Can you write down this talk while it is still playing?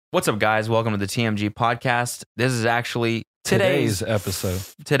What's up, guys? Welcome to the TMG podcast. This is actually Today's episode.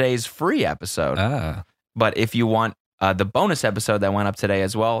 Today's free episode. But if you want the bonus episode that went up today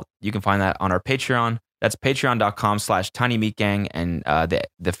as well, you can find that on our Patreon. That's patreon.com/tinymeatgang, and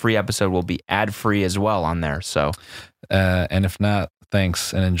the free episode will be ad-free as well on there. So, and if not,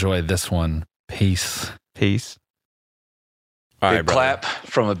 thanks and enjoy this one. Peace. Peace. All right, clap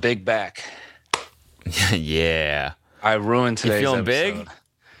from a big back. Yeah. I ruined today's episode. You feeling big?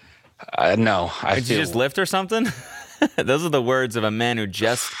 No. Did you just lift or something? Those are the words of a man who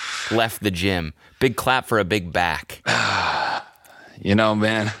just left the gym. Big clap for a big back. You know,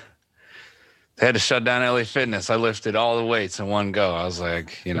 man, they had to shut down LA Fitness. I lifted all the weights in one go. I was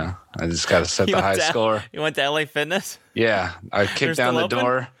like, I just got to set the high score. You went to LA Fitness? Yeah. I kicked down the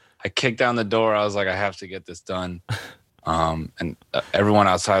door. I was like, I have to get this done. And everyone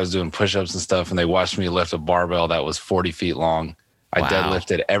outside was doing push-ups and stuff, and they watched me lift a barbell that was 40 feet long. I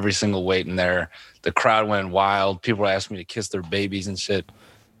deadlifted every single weight in there. The crowd went wild. People asked me to kiss their babies and shit.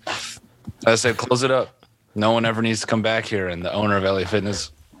 I said, close it up. No one ever needs to come back here. And the owner of LA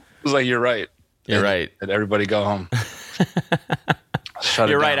Fitness was like, you're right. You're right. And everybody go home.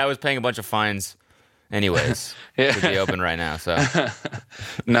 You're right. I was paying a bunch of fines anyways. To be open right now. So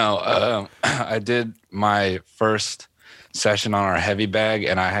No, I did my first session on our heavy bag,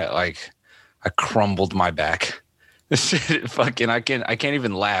 and I crumbled my back. Shit, fucking, I can't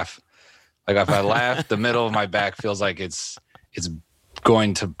even laugh. Like if I laugh, the middle of my back feels like it's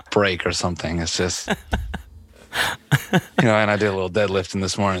going to break or something. It's just, and I did a little deadlifting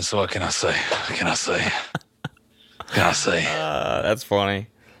this morning. So what can I say? That's funny.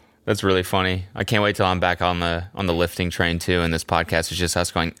 That's really funny. I can't wait till I'm back on the lifting train too. And this podcast is just us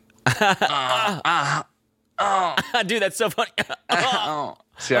going, dude, that's so funny.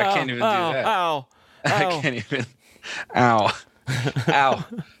 See, I can't even do that. I can't even. Ow.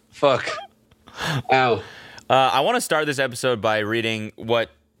 Fuck. Ow. I want to start this episode by reading what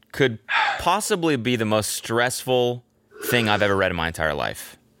could possibly be the most stressful thing I've ever read in my entire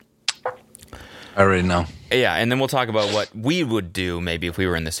life. I already know. Yeah, and then we'll talk about what we would do maybe if we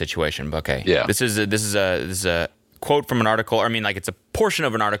were in this situation. But okay. Yeah. This is a quote from an article. I mean, like, it's a portion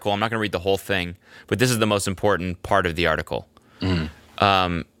of an article. I'm not going to read the whole thing, but this is the most important part of the article.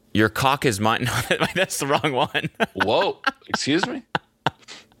 Your cock is mine. No, that's the wrong one. Whoa. Excuse me?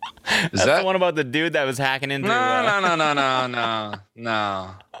 That's the one about the dude that was hacking into... No.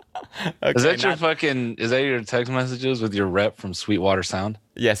 Okay, is that your text messages with your rep from Sweetwater Sound?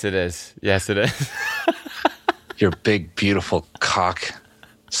 Yes, it is. Your big, beautiful cock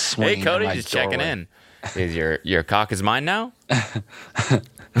swinging. Hey, Cody, just checking in. Is your cock is mine now?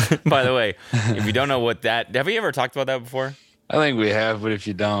 By the way, if you don't know what that... Have we ever talked about that before? I think we have, but if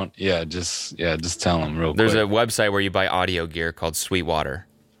you don't, just tell them real quick. There's a website where you buy audio gear called Sweetwater,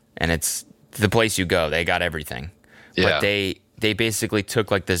 and it's the place you go. They got everything. Yeah. But they basically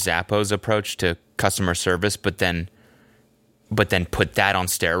took like the Zappos approach to customer service, but then put that on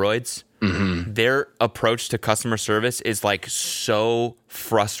steroids. Mm-hmm. Their approach to customer service is like so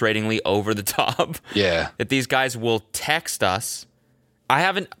frustratingly over the top. Yeah. That these guys will text us. I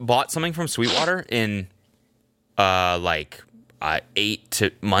haven't bought something from Sweetwater in 8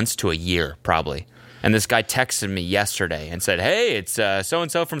 months to a year, probably. And this guy texted me yesterday and said, hey, it's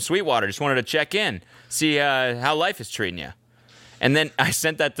so-and-so from Sweetwater. Just wanted to check in, see how life is treating you. And then I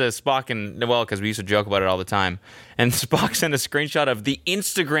sent that to Spock, because we used to joke about it all the time. And Spock sent a screenshot of the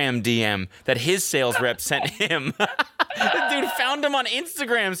Instagram DM that his sales rep sent him. The dude found him on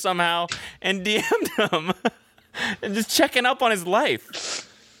Instagram somehow and DM'd him. And just checking up on his life.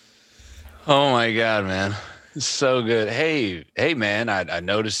 Oh, my God, man. So good. Hey, man, I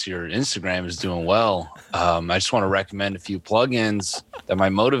noticed your Instagram is doing well. I just want to recommend a few plugins that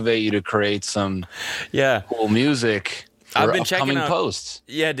might motivate you to create some cool music for I've been upcoming posts.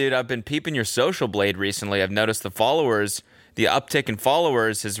 Yeah, dude, I've been peeping your social blade recently. I've noticed the uptick in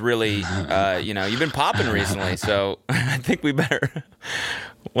followers has really, you've been popping recently. So I think we better,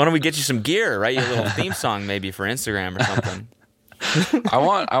 why don't we get you some gear, right? Your little theme song maybe for Instagram or something. I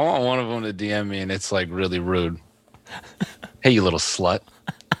want one of them to DM me, and it's like really rude. Hey, you little slut!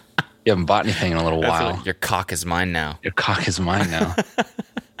 You haven't bought anything in a little while. Your cock is mine now. Your cock is mine now.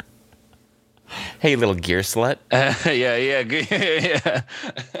 Hey, little gear slut. Yeah.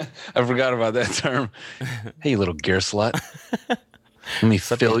 I forgot about that term. Hey, you little gear slut. Let me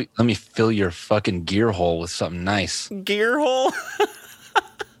fill your fucking gear hole with something nice. Gear hole.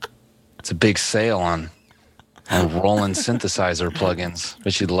 It's a big sale on Roland synthesizer plugins.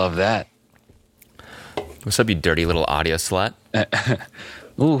 Bet you'd love that. What's up, you dirty little audio slut?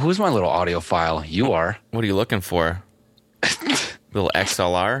 Ooh, who's my little audiophile? You are. What are you looking for? Little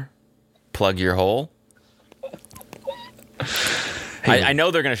XLR. Plug your hole. I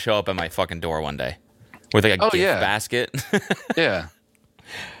know they're going to show up at my fucking door one day with like a gift basket. Yeah.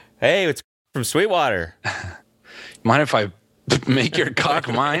 Hey, it's from Sweetwater. Mind if I make your cock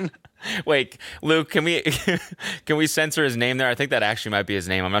mine? Wait, Luke, can we censor his name there? I think that actually might be his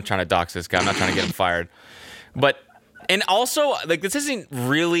name. I'm not trying to dox this guy. I'm not trying to get him fired. And also, like, this isn't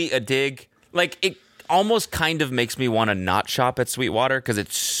really a dig. Like, it almost kind of makes me want to not shop at Sweetwater because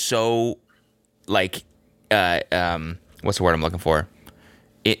it's so, like, what's the word I'm looking for?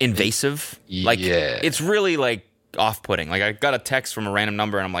 Invasive. Like, it's really, like, off-putting. Like, I got a text from a random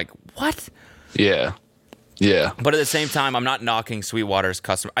number, and I'm like, what? Yeah. Yeah. But at the same time, I'm not knocking Sweetwater's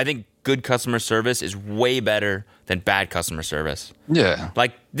customer. I think good customer service is way better than bad customer service. Yeah.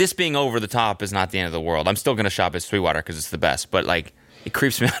 Like, this being over the top is not the end of the world. I'm still going to shop at Sweetwater because it's the best. But, like, it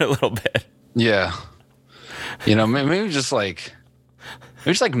creeps me out a little bit. Yeah. You know, maybe just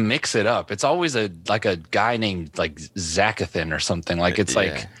mix it up. It's always a guy named like Zachathan or something. Like it's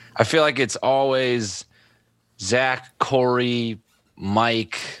like I feel like it's always Zach, Corey,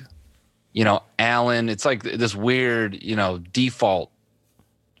 Mike, you know, Alan. It's like this weird, you know, default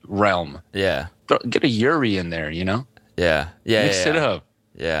realm. Yeah. Get a Yuri in there, you know? Yeah. Yeah. Mix it up.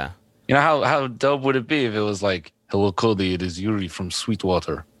 Yeah. You know how dope would it be if it was like, hello Cody, it is Yuri from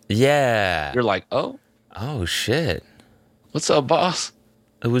Sweetwater. Yeah. You're like, oh shit. What's up, boss?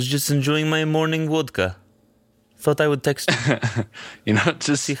 I was just enjoying my morning vodka. Thought I would text you. You know,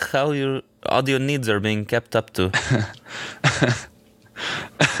 to see how your audio needs are being kept up to.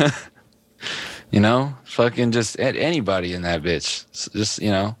 You know, fucking just anybody in that bitch. Just,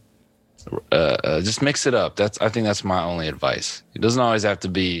 you know, just mix it up. I think that's my only advice. It doesn't always have to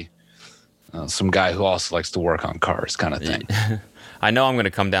be some guy who also likes to work on cars kind of thing. I know I'm going to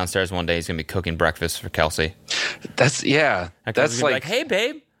come downstairs one day. He's going to be cooking breakfast for Kelsey. That's like, hey,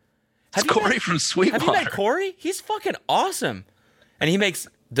 babe. It's Corey from Sweetwater. Have you met Corey? He's fucking awesome. And he makes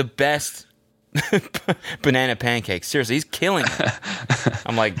the best banana pancakes. Seriously, he's killing it.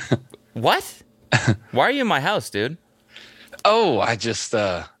 I'm like, what? Why are you in my house, dude? Oh, I noticed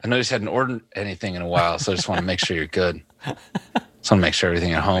you hadn't ordered anything in a while, so I just want to make sure you're good. Just want to make sure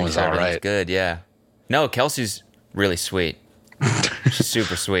everything at home is all right. Good, yeah. No, Kelsey's really sweet. She's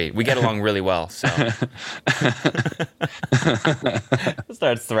super sweet. We get along really well, so.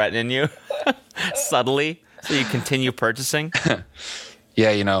 Starts threatening you subtly so you continue purchasing. Yeah,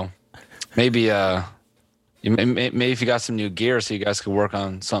 you know, maybe maybe if you got some new gear so you guys could work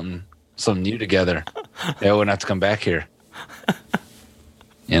on something new together. Yeah, I wouldn't have to come back here.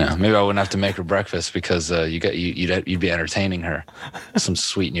 You know, maybe I wouldn't have to make her breakfast because you'd be entertaining her some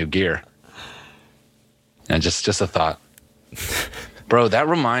sweet new gear. And just a thought. Bro, that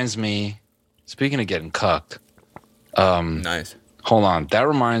reminds me, speaking of getting cucked. Nice. Hold on. That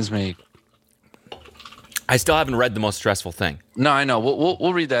reminds me. I still haven't read The Most Stressful Thing. No, I know.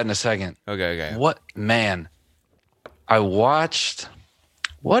 We'll read that in a second. Okay. What, man? I watched.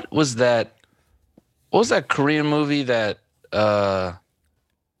 What was that Korean movie that?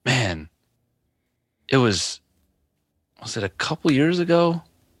 Man, it was it a couple years ago?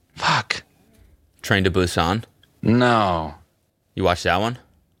 Fuck. Train to Busan? No. You watched that one?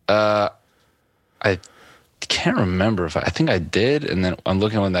 I can't remember I think I did, and then I'm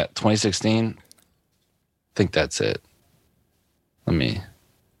looking on that 2016. I think that's it. Let me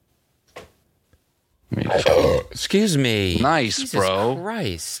excuse me. Nice, Jesus bro.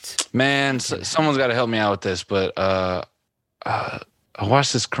 Christ. Man, someone's got to help me out with this, but I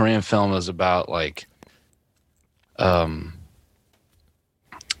watched this Korean film. It was about like it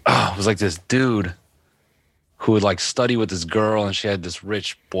was like this dude who would like study with this girl, and she had this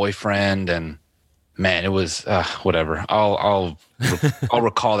rich boyfriend, and man, it was whatever. I'll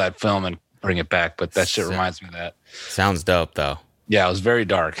recall that film and bring it back, but that shit reminds me of that. Sounds dope though. Yeah, it was very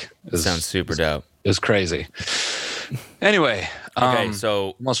dark. Sounds super dope. It was crazy. Anyway, okay,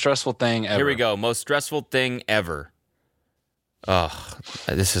 so most stressful thing ever. Here we go. Most stressful thing ever. Oh,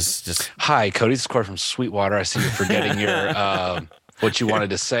 this is just. Hi, Cody. This is Corey from Sweetwater. I see you're forgetting your what you wanted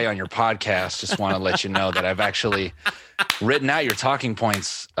to say on your podcast. Just want to let you know that I've actually written out your talking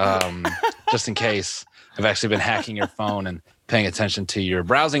points just in case. I've actually been hacking your phone and paying attention to your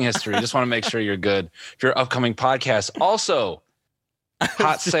browsing history. Just want to make sure you're good for your upcoming podcast. Also,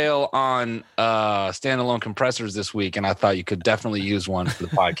 hot sale on standalone compressors this week, and I thought you could definitely use one for the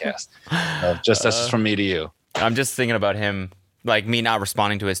podcast. This is from me to you. I'm just thinking about him, like me not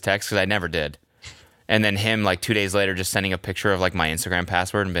responding to his text because I never did. And then him, like 2 days later, just sending a picture of like my Instagram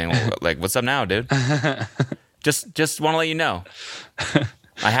password and being like, "What's up now, dude?" Just want to let you know,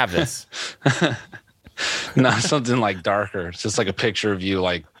 I have this. Not something like darker. It's just like a picture of you,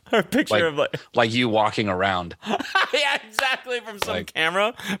 like A picture of like you walking around. yeah, exactly, from some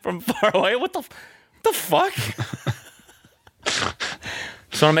camera from far away. What the fuck?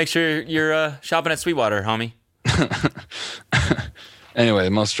 Just want to make sure you're shopping at Sweetwater, homie. Anyway,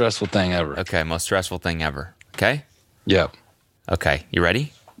 the most stressful thing ever. Okay, most stressful thing ever. Okay? Yep. Okay, you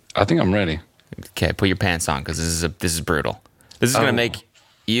ready? I think I'm ready. Okay, put your pants on because this is brutal. This is gonna make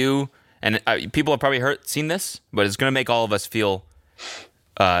you and people have probably seen this, but it's gonna make all of us feel.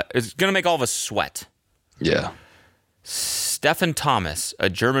 It's gonna make all of us sweat. Yeah. Stephen Thomas, a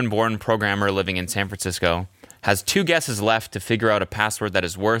German-born programmer living in San Francisco, has 2 guesses left to figure out a password that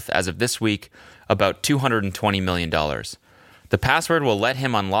is worth, as of this week, about $220 million. The password will let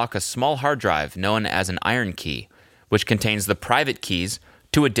him unlock a small hard drive known as an iron key, which contains the private keys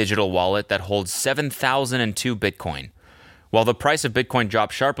to a digital wallet that holds 7,002 Bitcoin. While the price of Bitcoin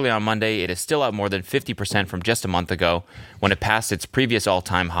dropped sharply on Monday, it is still up more than 50% from just a month ago when it passed its previous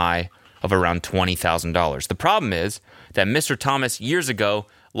all-time high of around $20,000. The problem is that Mr. Thomas years ago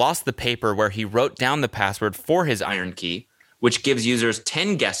lost the paper where he wrote down the password for his iron key, which gives users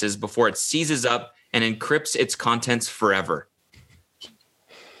 10 guesses before it seizes up and encrypts its contents forever.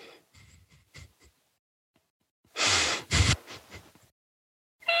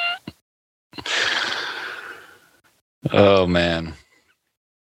 Oh, man.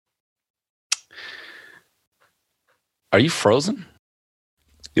 Are you frozen?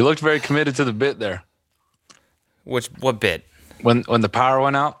 You looked very committed to the bit there. What bit? When the power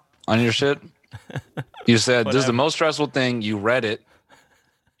went out on your shit, you said, this is the most stressful thing. You read it.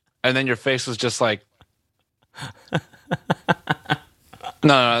 And then your face was just like,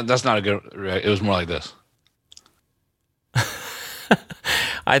 no, that's not a good, it was more like this.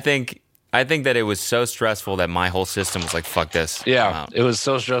 I think that it was so stressful that my whole system was like, fuck this. Yeah, it was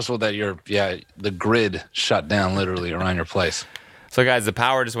so stressful that the grid shut down literally around your place. So, guys, the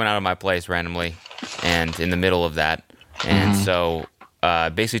power just went out of my place randomly and in the middle of that. And so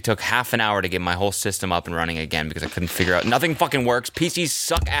basically took half an hour to get my whole system up and running again because I couldn't figure out. Nothing fucking works. PCs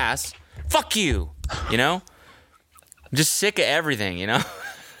suck ass. Fuck you. You know? I'm just sick of everything, you know?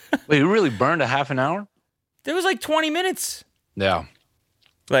 Wait, you really burned a half an hour? There was like 20 minutes. Yeah.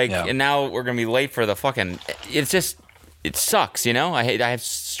 And now we're going to be late for the fucking... It sucks, you know? It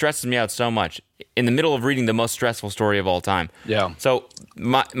stresses me out so much. In the middle of reading the most stressful story of all time. Yeah. So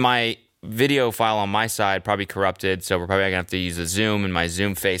my video file on my side probably corrupted, so we're probably going to have to use a Zoom, and my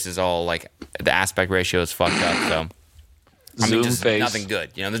Zoom face is all, like, the aspect ratio is fucked up, so... Zoom face. Nothing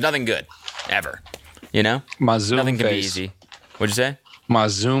good. You know, there's nothing good. Ever. You know? My Zoom nothing face. Nothing can be easy. What'd you say? My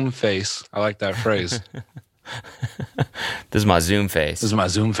Zoom face. I like that phrase. This is my Zoom face. This is my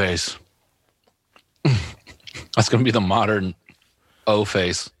Zoom face. That's going to be the modern O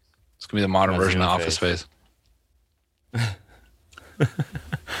face. It's going to be the modern version of Office face.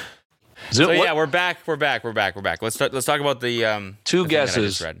 So yeah, we're back. Let's talk about the 2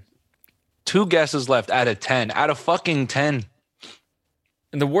 guesses. 2 guesses left out of 10. Out of fucking 10.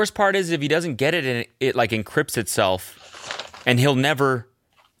 And the worst part is if he doesn't get it and it like encrypts itself and he'll never,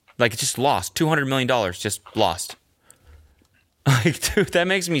 like, it's just lost. $200 million just lost. Like, dude, that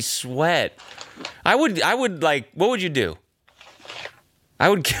makes me sweat. I would like, what would you do? I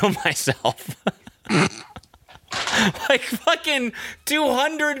would kill myself. Like fucking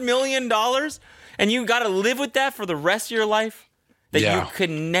 $200 million, and you got to live with that for the rest of your life. That you could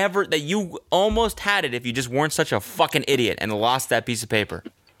never, that you almost had it if you just weren't such a fucking idiot and lost that piece of paper.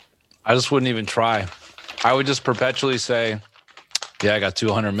 I just wouldn't even try. I would just perpetually say, yeah, I got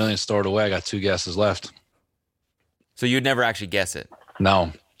 200 million stored away. I got 2 guesses left. So you'd never actually guess it?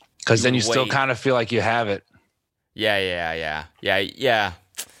 No, because then you still kind of feel like you have it. Yeah.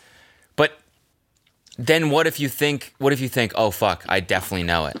 But then what if you think, oh, fuck, I definitely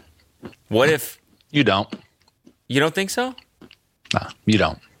know it? What if... You don't. You don't think so? No, you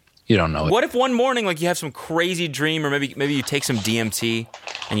don't. You don't know it. What if one morning, like, you have some crazy dream, or maybe you take some DMT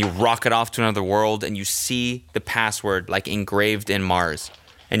and you rocket off to another world and you see the password, like, engraved in Mars.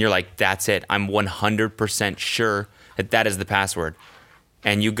 And you're like, that's it. I'm 100% sure that is the password.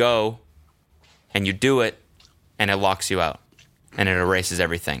 And you go and you do it and it locks you out and it erases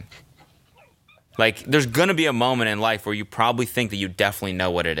everything. Like, there's going to be a moment in life where you probably think that you definitely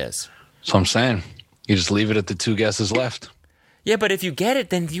know what it is. So I'm saying, you just leave it at the 2 guesses left. Yeah, but if you get it,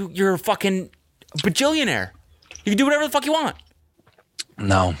 then you're a fucking bajillionaire. You can do whatever the fuck you want.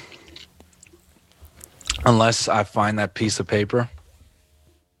 No. Unless I find that piece of paper,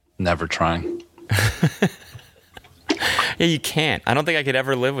 never trying. Yeah, you can't. I don't think I could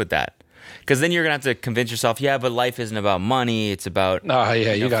ever live with that. Because then you're going to have to convince yourself, yeah, but life isn't about money. It's about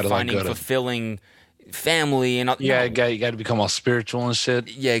you got to finding fulfilling family and all. Yeah, you got to become all spiritual and shit.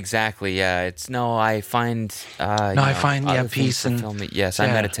 Yeah, exactly. Yeah, it's I find peace and fulfill me. Yes, yeah. I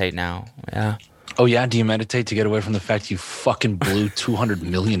meditate now. Yeah. Oh yeah, do you meditate to get away from the fact you fucking blew $200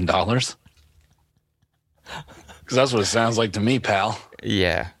 million? Because that's what it sounds like to me, pal.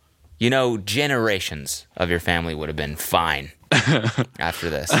 Yeah. Generations of your family would have been fine after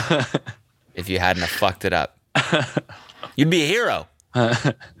this if you hadn't have fucked it up. You'd be a hero.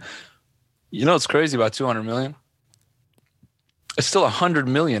 You know what's crazy about 200 million? It's still 100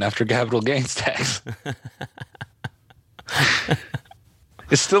 million after capital gains tax.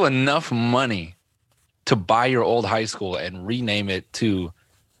 It's still enough money to buy your old high school and rename it to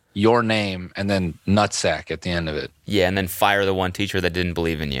your name and then nutsack at the end of it. Yeah, and then fire the one teacher that didn't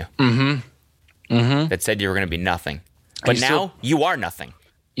believe in you. That said you were going to be nothing. But now you are nothing.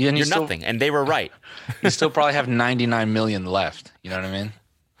 Yeah, you're nothing, and they were right. You still probably have 99 million left. You know what I mean?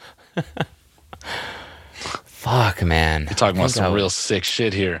 Fuck, man. You're talking about some real sick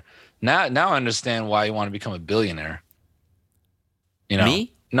shit here. Now I understand why you want to become a billionaire. You know?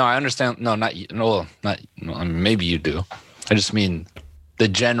 Me? No, I understand. No, not you. No, not. I mean, maybe you do. I just mean the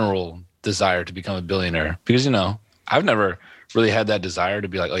general desire to become a billionaire. Because, I've never really had that desire to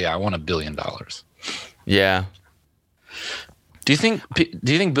be like, oh, yeah, I want $1 billion. Yeah. Do you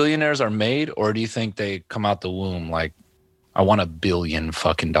think billionaires are made, or do you think they come out the womb like, I want $1 billion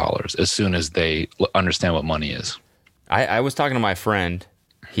fucking dollars as soon as they understand what money is? I was talking to my friend.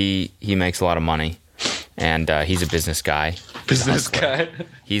 He makes a lot of money, and he's a business guy. Business guy?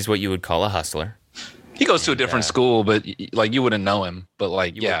 He's what you would call a hustler. He goes to a different school, but like you wouldn't know him. But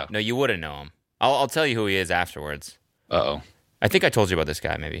like, no, you wouldn't know him. I'll tell you who he is afterwards. Uh-oh. I think I told you about this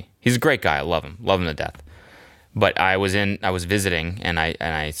guy. Maybe he's a great guy. I love him to death. But I was visiting, and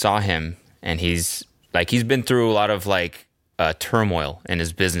I saw him, and he's been through a lot of turmoil in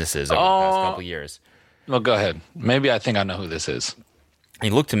his businesses over the past couple of years. Well, go ahead. Maybe I think I know who this is. He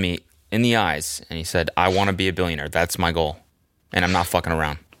looked at me in the eyes and he said, I want to be a billionaire. That's my goal. And I'm not fucking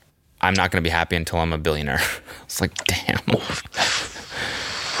around. I'm not going to be happy until I'm a billionaire. It's like, damn.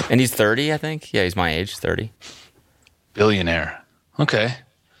 And he's 30, I think. Yeah, he's my age, 30. Billionaire. Okay.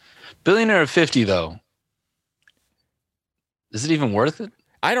 Billionaire of 50, though. Is it even worth it?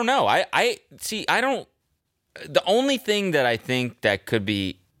 I don't know. The only thing that I think that could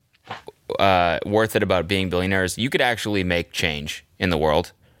be worth it about being billionaire is you could actually make change in the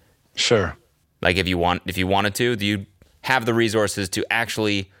world. Sure. Like if you wanted to, you have the resources to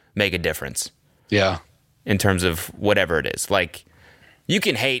actually make a difference. Yeah. In terms of whatever it is. Like you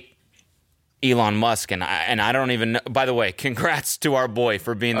can hate Elon Musk and I don't even know. By the way, congrats to our boy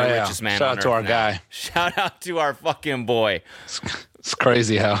for being the richest man on Earth. Shout out to our guy. Shout out to our fucking boy. It's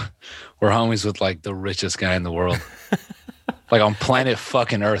crazy how we're homies with like the richest guy in the world. Like on planet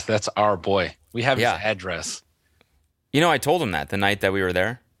fucking Earth, that's our boy. We have his address. I told him that the night that we were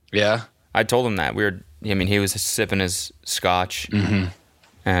there. Yeah? I told him that. He was sipping his scotch. Mm-hmm.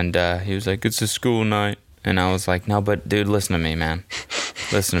 And he was like, it's a school night. And I was like, no, but dude, listen to me, man.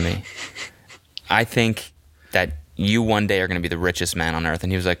 Listen to me. I think that you one day are going to be the richest man on Earth.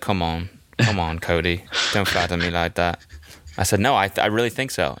 And he was like, come on, Cody. Don't flatter me like that. I said, no, I really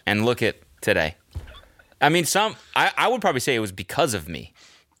think so. And look at today. I mean, I would probably say it was because of me.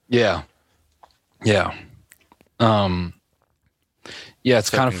 Yeah. Yeah. It's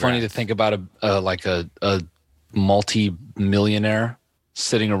kind of funny to think about a multi-millionaire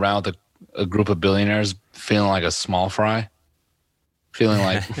sitting around a group of billionaires feeling like a small fry. Feeling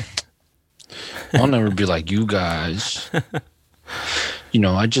like, I'll never be like you guys.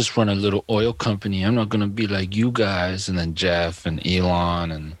 I just run a little oil company. I'm not going to be like you guys. And then Jeff and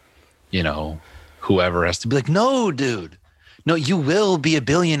Elon and, whoever has to be like, no, dude. No, you will be a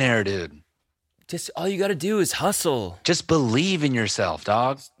billionaire, dude. Just all you got to do is hustle. Just believe in yourself,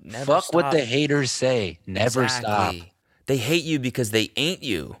 dog. Fuck stop. What the haters say. Never stop. They hate you because they ain't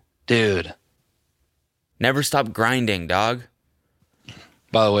you. Dude. Never stop grinding, dog.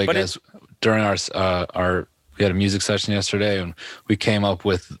 By the way, guys, during our we had a music session yesterday and we came up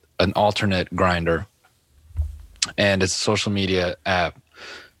with an alternate grinder. And it's a social media app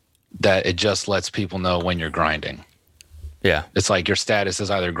that it just lets people know when you're grinding. Yeah. It's like your status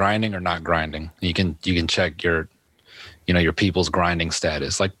is either grinding or not grinding. You can check your people's grinding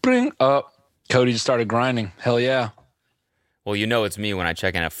status. Like, bring up Cody just started grinding. Hell yeah. Well, it's me when I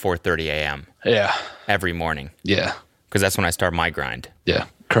check in at 4:30 a.m. Yeah. Every morning. Yeah. Because that's when I start my grind. Yeah.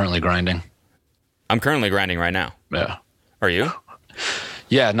 Currently grinding. I'm currently grinding right now. Yeah. Are you?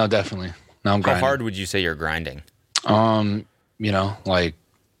 Yeah, no, definitely. No, I'm grinding. How hard would you say you're grinding? Like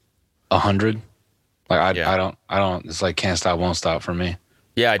 100. Like I don't, it's like can't stop, won't stop for me.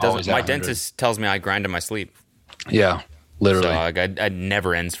 Yeah, it Always doesn't. My 100. dentist tells me I grind in my sleep. Yeah, literally. So like, it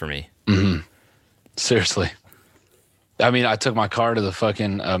never ends for me. Seriously. I mean, I took my car to the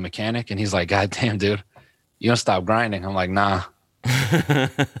fucking mechanic, and he's like, "God damn, dude, you don't stop grinding." I'm like, "Nah."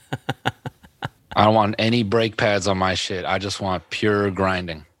 I don't want any brake pads on my shit. I just want pure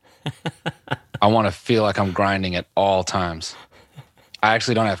grinding. I want to feel like I'm grinding at all times. I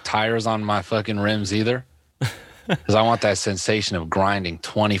actually don't have tires on my fucking rims either, because I want that sensation of grinding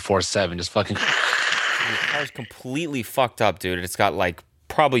 24/7. Just fucking. Your car's completely fucked up, dude. It's got like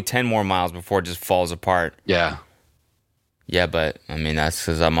probably 10 more miles before it just falls apart. Yeah. Yeah, but I mean, that's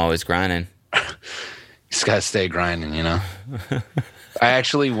because I'm always grinding. You just gotta stay grinding, you know. I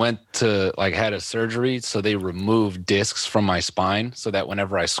actually went to had a surgery, so they removed discs from my spine so that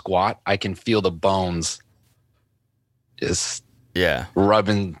whenever I squat, I can feel the bones just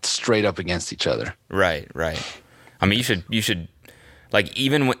rubbing straight up against each other. Right. I mean, you should like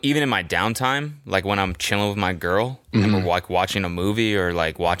even in my downtime, like when I'm chilling with my girl and we're like watching a movie or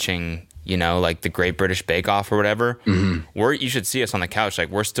like watching, like the Great British Bake Off or whatever. You should see us on the couch, like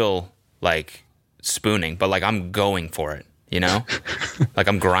we're still like spooning, but like I'm going for it. Like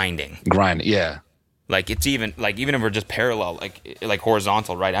I'm grinding. Yeah. Like it's even if we're just parallel, like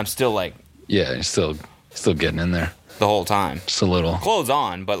horizontal, right? I'm still like, yeah, you're still getting in there the whole time. Just a little clothes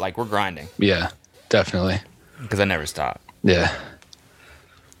on, but like we're grinding. Yeah, definitely. Because I never stop. Yeah,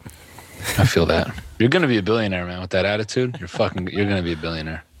 I feel that. You're gonna be a billionaire, man. With that attitude, you're gonna be a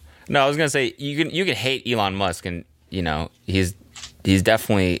billionaire. No, I was gonna say you can hate Elon Musk, and he's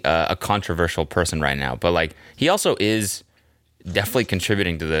definitely a controversial person right now, but like he also is definitely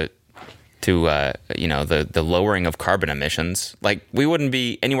contributing to the lowering of carbon emissions. Like we wouldn't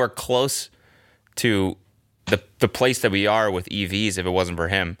be anywhere close to the place that we are with EVs if it wasn't for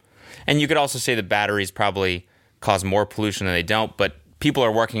him. And you could also say the batteries probably cause more pollution than they don't, but people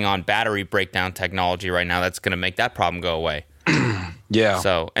are working on battery breakdown technology right now that's going to make that problem go away. Yeah.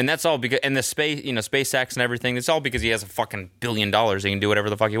 So, and that's all because, and the space, SpaceX and everything, it's all because he has a fucking $1 billion. He can do whatever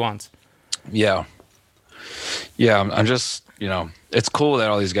the fuck he wants. Yeah. Yeah. I'm just, it's cool that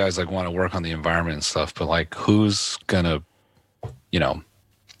all these guys like want to work on the environment and stuff, but like, who's gonna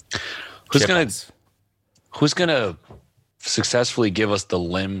successfully give us the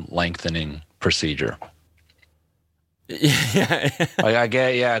limb lengthening procedure? Yeah. Like I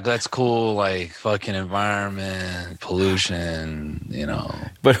get, yeah, that's cool. Like fucking environment, pollution,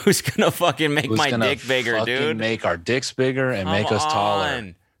 But who's gonna fucking make my dick bigger, dude? Make our dicks bigger and make us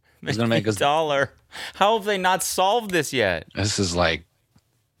taller. Who's gonna make us taller? How have they not solved this yet? This is like,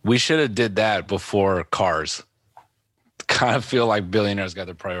 we should have did that before cars. Kind of feel like billionaires got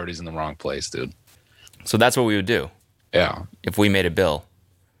their priorities in the wrong place, dude. So that's what we would do. Yeah. If we made a bill.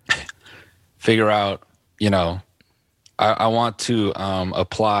 Figure out, I want to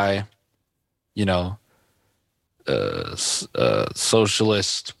apply,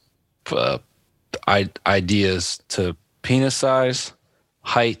 socialist ideas to penis size,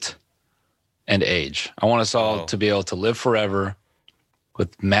 height, and age. I want us all to be able to live forever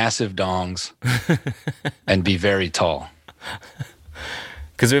with massive dongs and be very tall.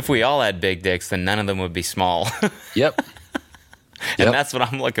 Because if we all had big dicks, then none of them would be small. Yep. And that's what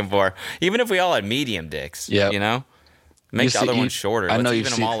I'm looking for. Even if we all had medium dicks, make the other one shorter. Let's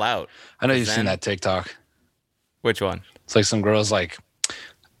even them all out. I know you've seen that TikTok. Which one? It's like some girl's like,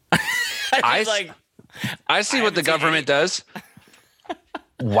 I see what the government does.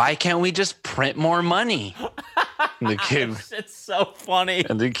 Why can't we just print more money? And the kid, it's so funny.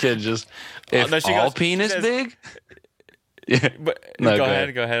 And the kid just, if all penis big? Yeah. But no, go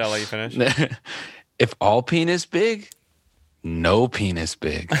ahead. I'll let you finish. If all penis big, no penis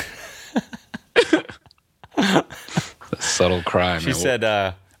big. A subtle crime. She said,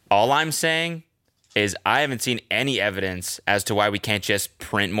 all I'm saying is I haven't seen any evidence as to why we can't just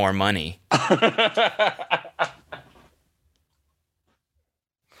print more money.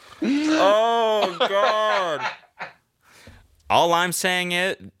 Oh, God. All I'm saying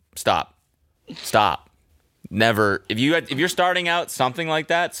is stop. Never. If you're starting out something like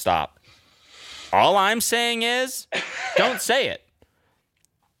that, stop. All I'm saying is don't say it.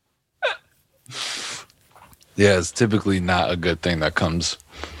 Yeah, it's typically not a good thing that comes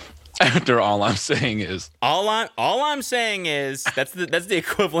after all I'm saying is. All I'm saying is that's the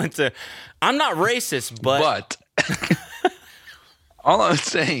equivalent to I'm not racist, but all I'm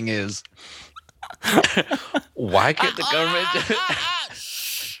saying is why can't the government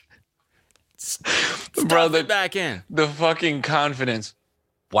Stuff back in. The fucking confidence.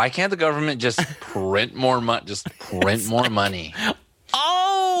 Why can't the government just print more money? Just print more money.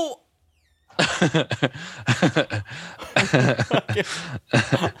 Oh,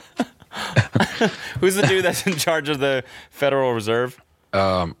 Who's the dude that's in charge of the Federal Reserve?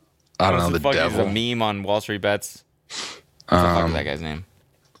 I don't know, the devil. He's a meme on Wall Street Bets. What the fuck is that guy's name?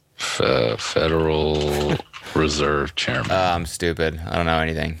 Federal Reserve Chairman. I'm stupid. I don't know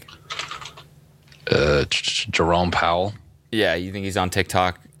anything. Jerome Powell. Yeah, you think he's on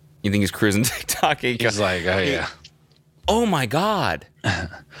TikTok? You think he's cruising TikTok? He's like, oh yeah. Oh my God.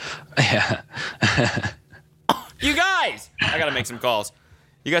 Yeah. You guys! I gotta make some calls.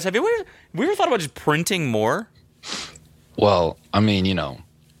 You guys, have you ever thought about just printing more? Well, I mean,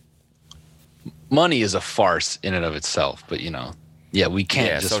 money is a farce in and of itself, but yeah, we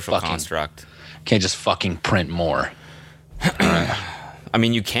can't just social construct. Can't just fucking print more. I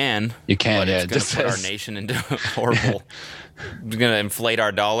mean, you can. You can, but yeah. It's going to put our nation into horrible. It's going to inflate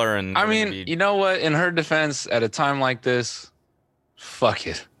our dollar, and I mean, you know what? In her defense, at a time like this, fuck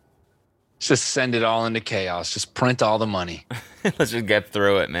it. Just send it all into chaos. Just print all the money. Let's just get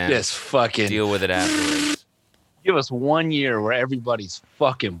through it, man. Just fucking deal with it afterwards. Give us 1 year where everybody's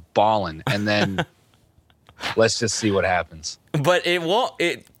fucking balling, and then let's just see what happens. But it won't.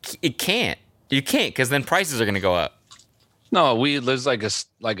 It can't. You can't, because then prices are going to go up. No, there's like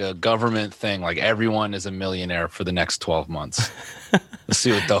a government thing. Like everyone is a millionaire for the next 12 months. Let's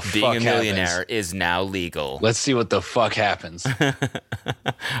see what the fuck happens. Being a millionaire is now legal. Let's see what the fuck happens.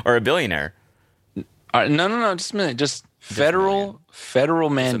 Or a billionaire. No. Just a minute. Just federal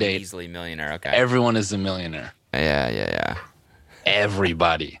mandate. A measly millionaire. Okay. Everyone is a millionaire. Yeah.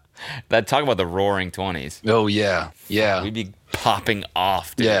 Everybody. Talk about the roaring 20s. Oh yeah. We'd be popping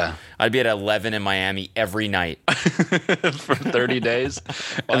off, dude. Yeah. I'd be at 11 in Miami every night. For 30 days.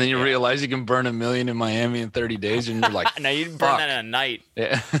 And then you realize you can burn $1 million in Miami in 30 days, and you're like, no, you burn that in a night.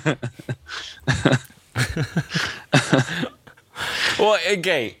 Yeah. Well,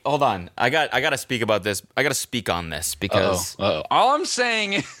 okay, hold on. I got to speak about this. I got to speak on this because all I'm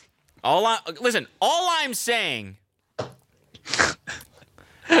saying is all I'm saying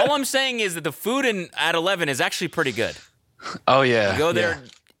is that the food at 11 is actually pretty good. Oh yeah. You go there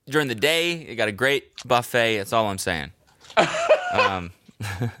during the day, you got a great buffet. That's all I'm saying. What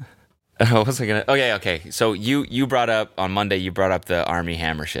was I gonna? Okay. So you brought up on Monday. You brought up the Army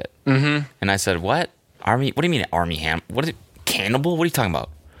Hammer shit, and I said, "What Army? What do you mean Army Hammer? What is it? Cannibal? What are you talking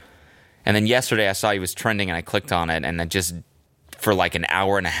about?" And then yesterday I saw he was trending, and I clicked on it, and I just for like an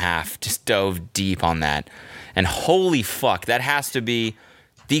hour and a half just dove deep on that, and holy fuck, that has to be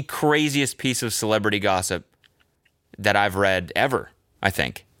the craziest piece of celebrity gossip that I've read ever. I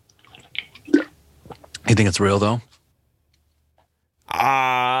think. You think it's real though?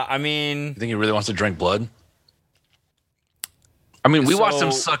 I mean... You think he really wants to drink blood? I mean, we watched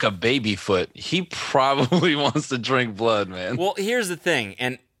him suck a baby foot. He probably wants to drink blood, man. Well, here's the thing,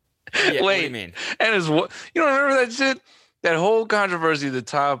 and... Yeah, what do you mean? And you don't remember that shit? That whole controversy at the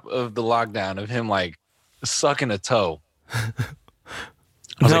top of the lockdown of him, like, sucking a toe.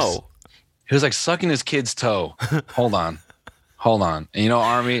 No. He was, like, sucking his kid's toe. Hold on. And,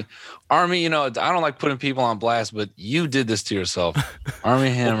 Army, I don't like putting people on blast, but you did this to yourself.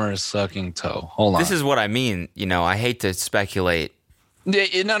 Army Hammer is sucking toe. Hold on. This is what I mean. I hate to speculate. No.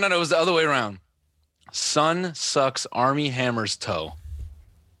 It was the other way around. Son sucks Army Hammer's toe.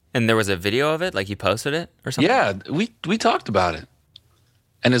 And there was a video of it? Like he posted it or something? Yeah, we talked about it.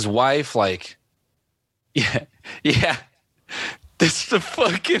 And his wife, like, yeah. This is the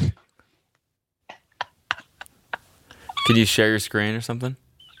fucking... Could you share your screen or something?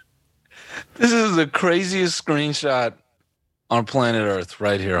 This is the craziest screenshot on planet Earth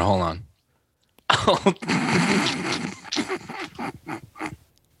right here. Hold on.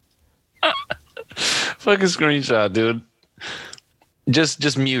 Fucking screenshot, dude.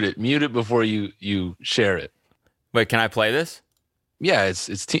 Just mute it. Mute it before you share it. Wait, can I play this? Yeah, it's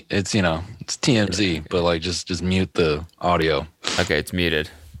TMZ, but like just mute the audio. Okay, it's muted.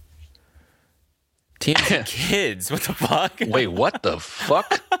 TMZ Kids, what the fuck? Wait, what the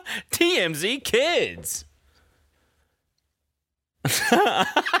fuck? TMZ Kids.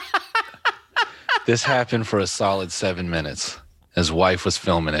 This happened for a solid 7 minutes. His wife was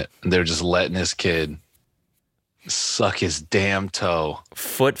filming it, and they're just letting his kid suck his damn toe.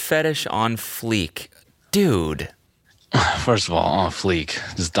 Foot fetish on fleek. Dude. First of all, on fleek.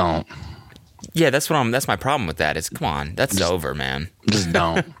 Just don't. Yeah, that's my problem with that. Come on, that's over, man. Just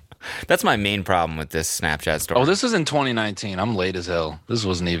don't. That's my main problem with this Snapchat story. Oh, this was in 2019. I'm late as hell. This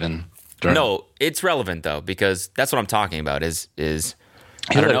wasn't even during... No, it's relevant though, because that's what I'm talking about is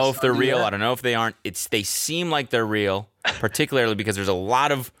I don't know if they're real, I don't know if they aren't. They seem like they're real, particularly because there's a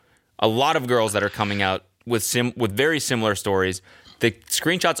lot of girls that are coming out with very similar stories. the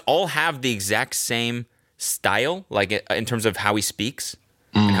screenshots all have the exact same style, like in terms of how he speaks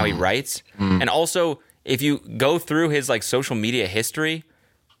and how he writes. And also, if you go through his like social media history,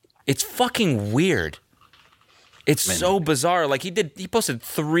 it's fucking weird. It's so bizarre. Like he posted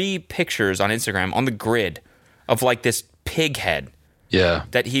 3 pictures on Instagram on the grid of like this pig head. Yeah.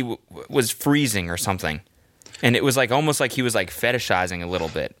 That he was freezing or something. And it was like almost like he was like fetishizing a little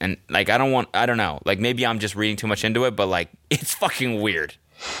bit. And like I don't know. Like maybe I'm just reading too much into it, but like it's fucking weird.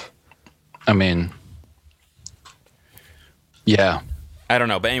 I mean, yeah. I don't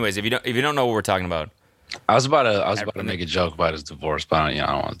know. But anyways, if you don't know what we're talking about. I was about to make a joke about his divorce, but I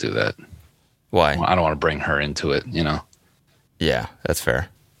don't want to do that. Why? I don't want to bring her into it, Yeah, that's fair.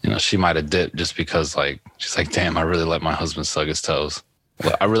 She might have dipped just because, like, she's like, damn, I really let my husband suck his toes.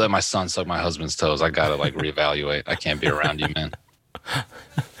 I really let my son suck my husband's toes. I got to, like, reevaluate. I can't be around you, man.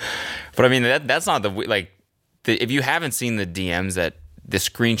 But, I mean, that's not if you haven't seen the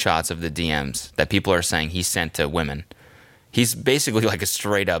screenshots of the DMs that people are saying he sent to women, he's basically like a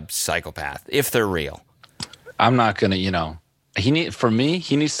straight-up psychopath, if they're real. I'm not going to, he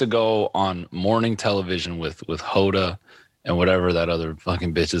needs to go on morning television with Hoda and whatever that other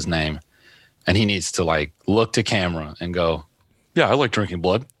fucking bitch's name, and he needs to like look to camera and go, "Yeah, I like drinking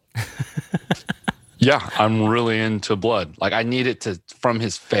blood. Yeah, I'm really into blood." Like I need it to from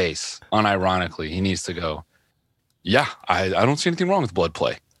his face, unironically. He needs to go, "Yeah, I don't see anything wrong with blood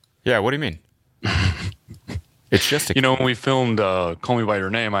play." Yeah, what do you mean? It's just when we filmed "Call Me by Your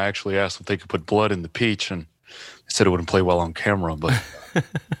Name," I actually asked if they could put blood in the peach and. Said it wouldn't play well on camera, but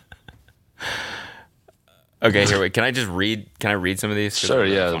okay. Here, wait. Can I just read? Can I read some of these? Sure.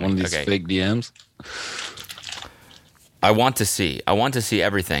 Yeah, one of these fake DMs. I want to see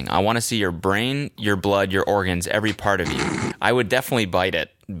everything. I want to see your brain, your blood, your organs, every part of you. I would definitely bite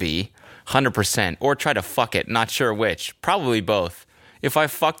it. B, 100%, or try to fuck it. Not sure which. Probably both. If I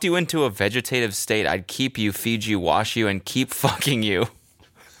fucked you into a vegetative state, I'd keep you, feed you, wash you, and keep fucking you.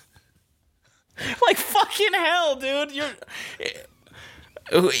 Like fucking hell, dude!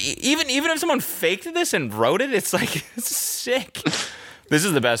 Even if someone faked this and wrote it, it's like it's sick. This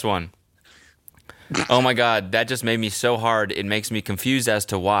is the best one. Oh my god, that just made me so hard. It makes me confused as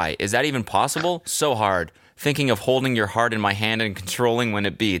to why. Is that even possible? So hard. Thinking of holding your heart in my hand and controlling when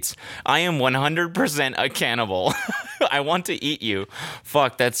it beats. I am 100% a cannibal. I want to eat you.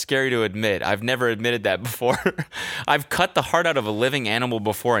 Fuck, that's scary to admit. I've never admitted that before. I've cut the heart out of a living animal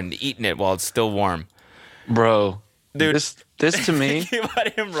before and eaten it while it's still warm. Bro, dude, this to me. Think about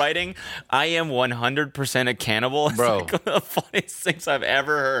him writing, I am 100% a cannibal. It's bro, like one of the funniest things I've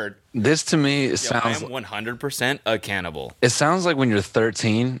ever heard. This to me sounds. I am 100% a cannibal. It sounds like when you're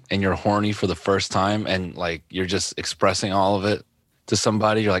 13 and you're horny for the first time and like you're just expressing all of it to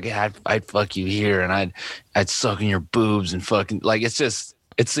somebody. You're like, yeah, I'd fuck you here and I'd suck in your boobs and fucking like it's just.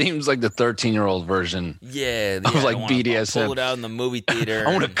 It seems like the 13-year-old version. Yeah, of like BDSM. Pull it out in the movie theater.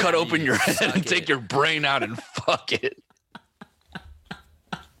 I want to cut open your head and take your brain out and fuck it.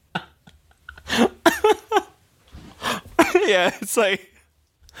 Yeah, it's like.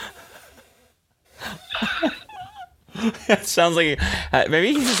 It sounds like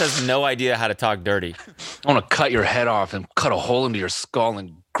maybe he just has no idea how to talk dirty. I want to cut your head off and cut a hole into your skull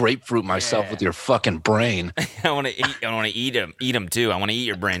and grapefruit myself with your fucking brain. I want to eat him too. I want to eat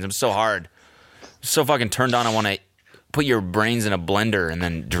your brains. I'm so hard, so fucking turned on. I want to put your brains in a blender and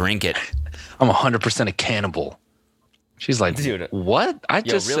then drink it. I'm 100% a cannibal. She's like, dude, what? I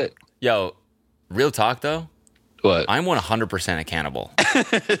just said, real talk though. What? I'm 100% a cannibal.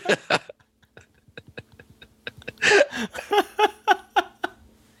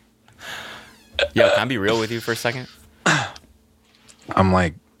 Yo, can I be real with you for a second? I'm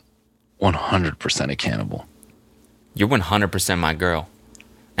like 100% a cannibal. You're 100% my girl,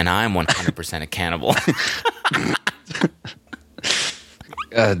 and I'm 100% a cannibal.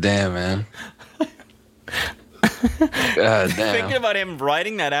 God damn, man. God damn. Thinking about him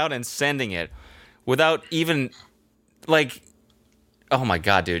writing that out and sending it without even, like, oh my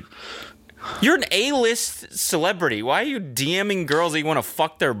God, dude. You're an A-list celebrity. Why are you DMing girls that you want to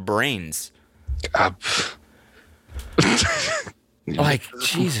fuck their brains? Like,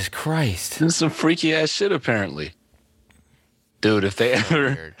 Jesus Christ. This is some freaky ass shit, apparently. Dude, if they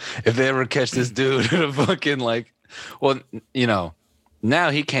ever catch this dude in a fucking like, well, you know, now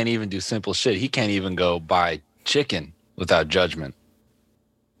he can't even do simple shit. He can't even go buy chicken without judgment.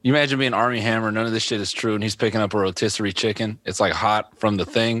 You imagine being Army Hammer, none of this shit is true, and he's picking up a rotisserie chicken. It's like hot from the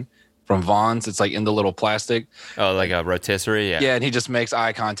thing, from Vaughn's. It's like in the little plastic. Oh, like a rotisserie? Yeah. Yeah, and he just makes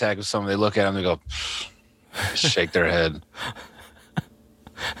eye contact with someone. They look at him, they go, shake their head.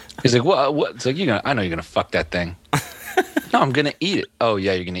 He's like, what? It's like, I know you're going to fuck that thing. No, I'm gonna eat it. Oh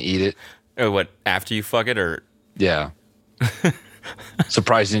yeah, you're gonna eat it. Or what? After you fuck it, or Yeah.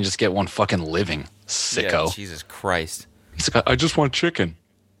 Surprised you didn't just get one fucking living, sicko. Yeah, Jesus Christ. He's like, I just want chicken.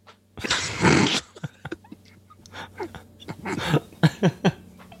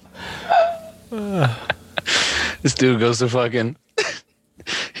 This dude goes to fucking.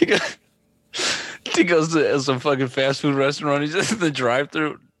 He goes to some fucking fast food restaurant. He's just in the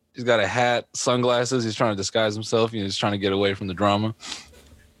drive-thru. He's got a hat, sunglasses. He's trying to disguise himself. He's trying to get away from the drama.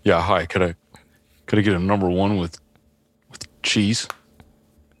 Yeah, hi. Could I get a number one with cheese?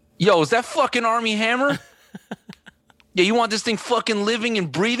 Yo, is that fucking Army Hammer? Yeah, you want this thing fucking living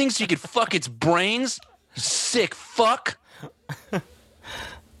and breathing so you could fuck its brains? You sick fuck.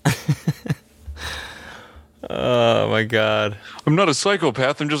 Oh my God. I'm not a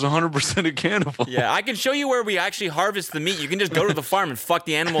psychopath. I'm just 100% a cannibal. Yeah, I can show you where we actually harvest the meat. You can just go to the farm and fuck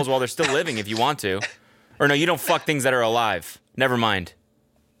the animals while they're still living if you want to. Or no, you don't fuck things that are alive. Never mind.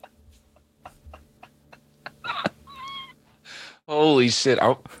 Holy shit.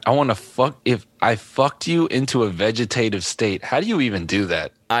 I want to fuck. If I fucked you into a vegetative state, how do you even do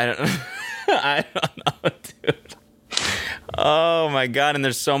that? I don't know, dude. Oh my God. And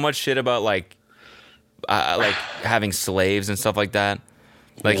there's so much shit about like having slaves and stuff like that.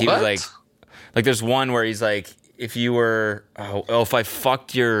 Like he was like there's one where he's like, if you were, if I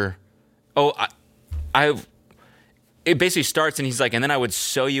fucked your, it basically starts and he's like, and then I would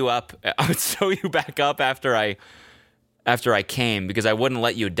sew you back up after I came because I wouldn't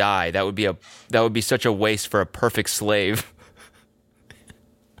let you die. That would be such a waste for a perfect slave.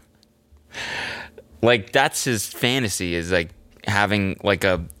 Like that's his fantasy, is like having like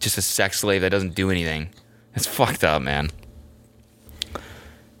just a sex slave that doesn't do anything. It's fucked up, man.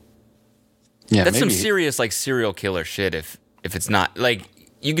 Yeah, that's some serious like serial killer shit. If it's not like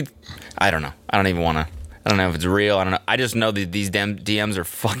you could, I don't know. I don't even want to. I don't know if it's real. I don't know. I just know that these damn DMs are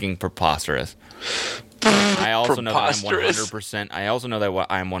fucking preposterous. I also know that I'm 100%. I also know that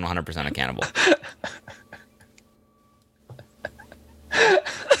I'm 100% a cannibal.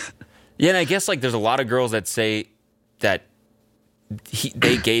 Yeah, and I guess like there's a lot of girls that say that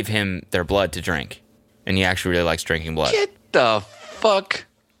they gave him their blood to drink, and he actually really likes drinking blood. Get the fuck!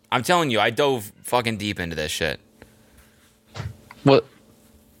 I'm telling you, I dove fucking deep into this shit. What?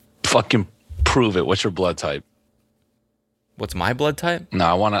 Fucking prove it. What's your blood type? What's my blood type? No,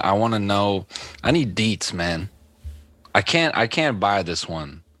 I wanna know. I need deets, man. I can't buy this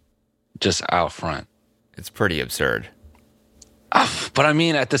one just out front. It's pretty absurd. But I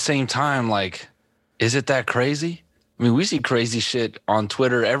mean, at the same time, like, is it that crazy? I mean, we see crazy shit on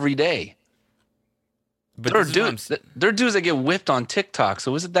Twitter every day. But there are dudes that get whipped on TikTok.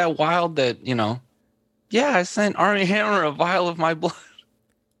 So is it that wild that, yeah, I sent Army Hammer a vial of my blood.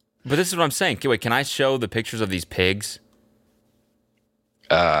 But this is what I'm saying. Wait, can I show the pictures of these pigs?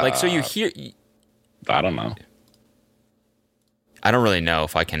 So you hear... I don't know. I don't really know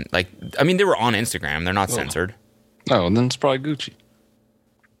if I can... Like, I mean, they were on Instagram. They're not censored. Oh, then it's probably Gucci.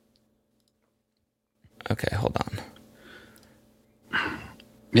 Okay, hold on.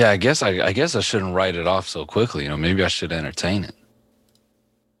 Yeah, I guess I shouldn't write it off so quickly. Maybe I should entertain it.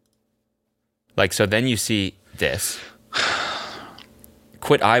 Like, so then you see this.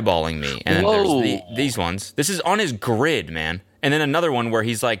 Quit eyeballing me. And then there's these ones. This is on his grid, man. And then another one where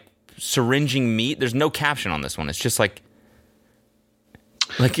he's like syringing meat. There's no caption on this one. It's just like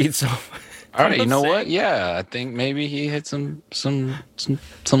it's... All right, you know what? Yeah, I think maybe he hit some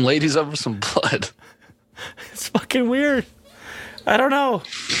ladies over some blood. It's fucking weird. I don't know.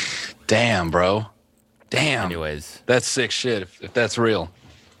 Damn, bro. Damn. Anyways. That's sick shit if that's real.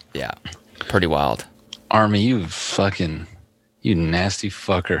 Yeah. Pretty wild. Army, you nasty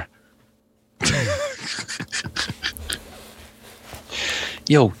fucker.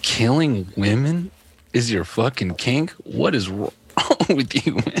 Yo, killing women is your fucking kink? What is wrong with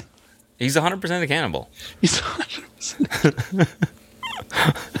you, man? He's 100% a cannibal. He's 100%.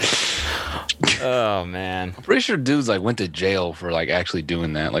 Oh, man. I'm pretty sure dudes went to jail for actually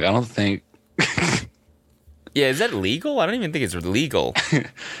doing that. I don't think. Yeah, is that legal? I don't even think it's legal.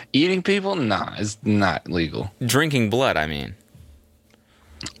 Eating people? Nah, it's not legal. Drinking blood, I mean.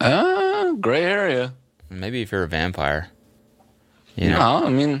 Gray area. Maybe if you're a vampire. No, I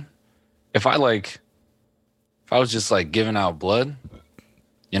mean, if I was just giving out blood,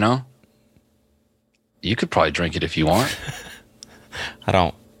 you could probably drink it if you want.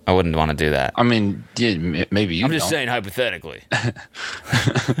 I wouldn't want to do that. I mean, yeah, maybe you I'm just saying hypothetically.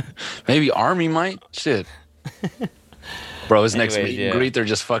 Maybe Army might. Shit. Bro, his next meet and greet, they're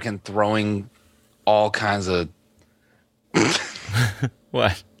just fucking throwing all kinds of...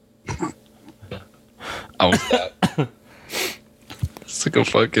 What? Oh, that. It's like a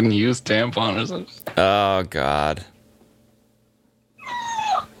fucking used tampon or something. Oh God.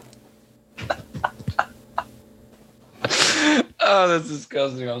 Oh, that's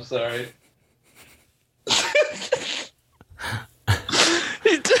disgusting. I'm sorry.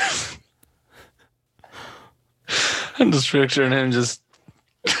 I'm just picturing him just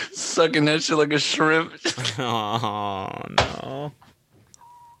sucking that shit like a shrimp. Oh no.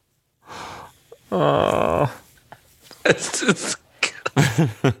 Oh. It's just.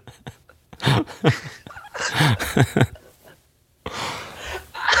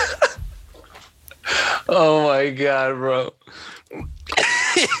 Oh my God, bro.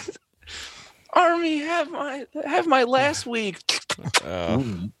 Army, have my last week.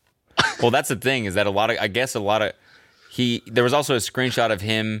 Well, that's the thing is that there was also a screenshot of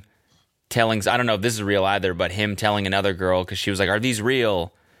him telling, I don't know if this is real either, but him telling another girl, because she was like, are these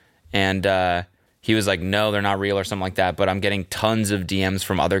real? And he was like, no, they're not real or something like that. But I'm getting tons of DMs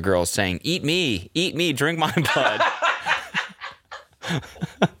from other girls saying, eat me, drink my blood.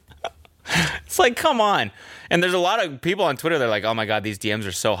 It's like, come on. And there's a lot of people on Twitter that are like, oh my God, these DMs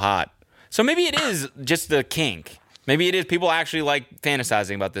are so hot. So maybe it is just the kink. Maybe it is people actually like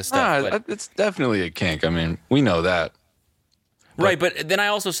fantasizing about this stuff. But it's definitely a kink. I mean, we know that. Right, but then I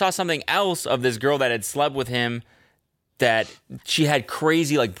also saw something else of this girl that had slept with him that she had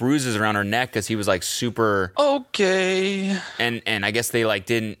crazy like bruises around her neck because he was like super okay. And I guess they like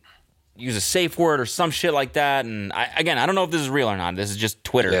didn't use a safe word or some shit like that. And I don't know if this is real or not. This is just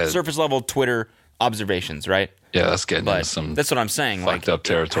Twitter, surface level Twitter observations, right? Yeah, that's getting into some. That's what I'm saying. Fucked up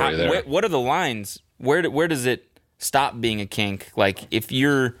territory there. What are the lines? Where does it stop being a kink? Like if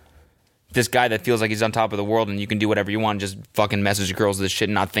you're this guy that feels like he's on top of the world and you can do whatever you want, just fucking message girls this shit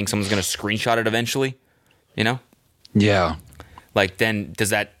and not think someone's gonna screenshot it eventually, you know? Yeah. Like then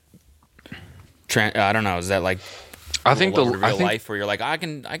does that? I don't know. Is that like? I think life where you're like I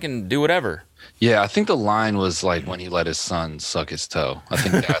can do whatever. Yeah, I think the line was like when he let his son suck his toe. I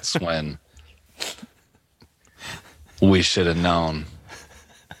think that's when we should have known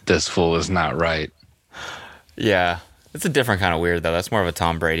this fool is not right. Yeah, it's a different kind of weird though. That's more of a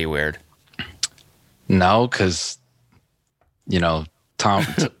Tom Brady weird. No, because Tom.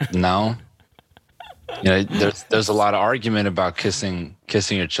 No. There's a lot of argument about kissing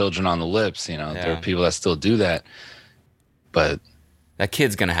your children on the lips. There are people that still do that, but that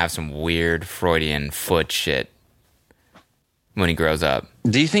kid's gonna have some weird Freudian foot shit when he grows up.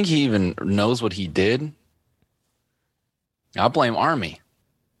 Do you think he even knows what he did? I'll blame Army.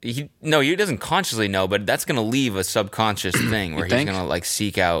 He doesn't consciously know, but that's gonna leave a subconscious thing where he's gonna like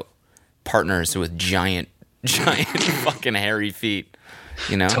seek out partners with giant fucking hairy feet.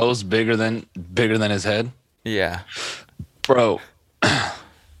 Toes bigger than his head. Yeah, bro.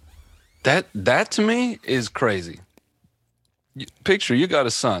 That to me is crazy. Picture you got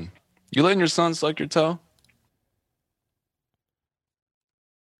a son. You letting your son suck your toe?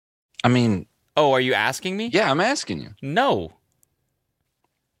 I mean, oh, are you asking me? Yeah, I'm asking you. No.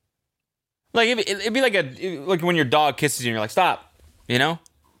 Like it'd be like when your dog kisses you and you're like, stop. Your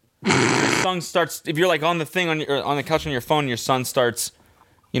son starts. If you're like on the thing on the couch on your phone, and your son starts.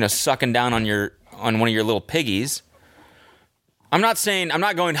 Sucking down on one of your little piggies. I'm not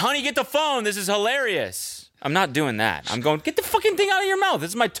going, honey, get the phone. This is hilarious. I'm not doing that. I'm going, get the fucking thing out of your mouth.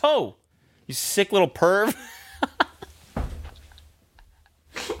 This is my toe. You sick little perv.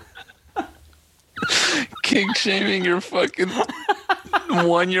 Kink shaming your fucking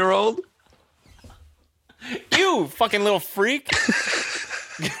 1-year-old. You fucking little freak.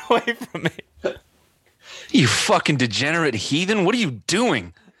 Get away from me. You fucking degenerate heathen. What are you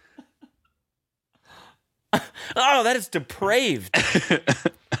doing? Oh, that is depraved.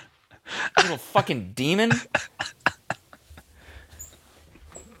 Little fucking demon.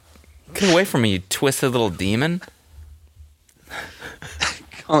 Get away from me, you twisted little demon.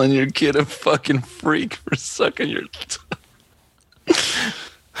 Calling your kid a fucking freak for sucking your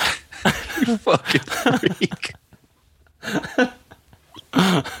you fucking freak.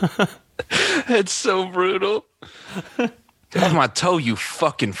 That's so brutal. Get off my toe, you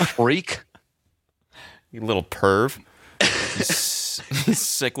fucking freak. You little perv. You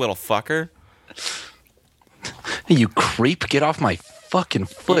sick little fucker. Hey, you creep. Get off my fucking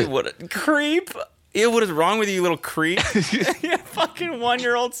foot. What creep? What is wrong with you, little creep? You fucking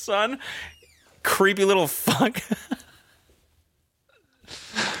 1-year-old son. Creepy little fuck.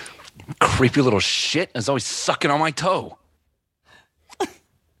 Creepy little shit is always sucking on my toe.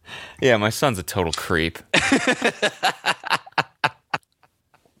 Yeah, my son's a total creep.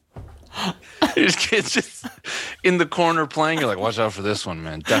 Your kid's just in the corner playing. You're like, watch out for this one,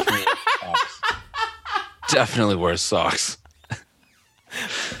 man. Definitely wears socks.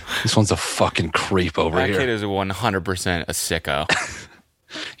 This one's a fucking creep over That here. kid is 100% a sicko.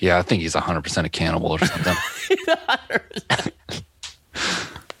 Yeah, I think he's 100% a cannibal or something. He's 100%.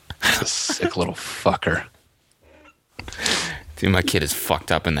 He's a sick little fucker. Dude, my kid is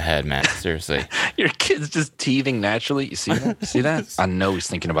fucked up in the head, man. Seriously. Your kid's just teething naturally. You see that? See that? I know he's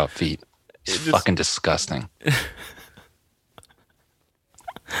thinking about feet. It's fucking disgusting.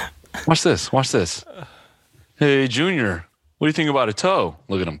 Watch this. Watch this. Hey, Junior, what do you think about a toe?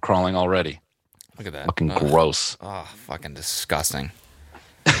 Look at him crawling already. Look at that. Fucking gross. Oh, fucking disgusting.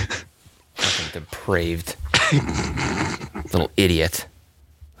 Fucking depraved. Little idiot.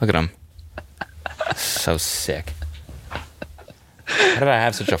 Look at him. So sick. How did I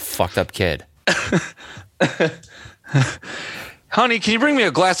have such a fucked up kid? Honey, can you bring me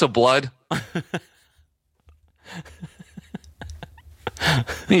a glass of blood? I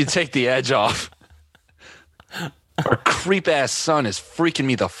need to take the edge off. Our creep ass son is freaking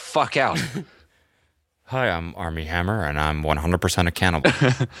me the fuck out. Hi, I'm Army Hammer, and I'm 100% a cannibal.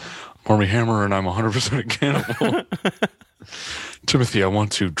 Army Hammer, and I'm 100% a cannibal. Timothy, I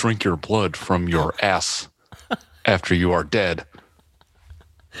want to drink your blood from your ass after you are dead.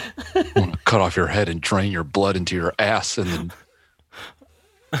 I want to cut off your head and drain your blood into your ass and then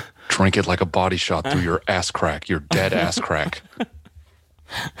drink it like a body shot through your ass crack, your dead ass crack.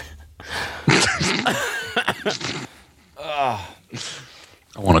 I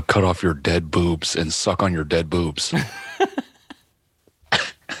want to cut off your dead boobs and suck on your dead boobs.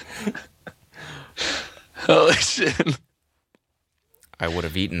 Holy shit. I would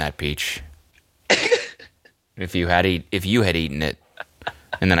have eaten that peach. If you had eaten it.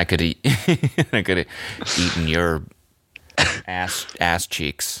 And then I could eat I could have eaten your ass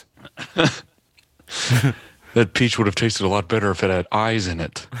cheeks. That peach would have tasted a lot better if it had eyes in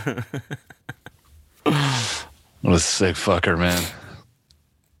it. What a sick fucker, man.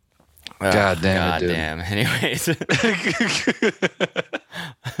 God damn it, dude. Damn.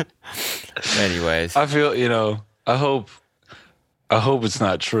 Anyways. I feel, I hope it's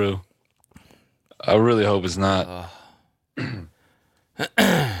not true. I really hope it's not.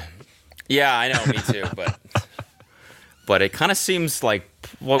 Yeah, I know, me too, but it kind of seems like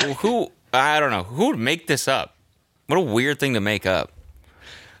I don't know, who would make this up? What a weird thing to make up.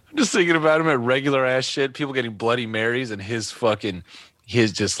 I'm just thinking about him at regular ass shit, people getting Bloody Marys, and his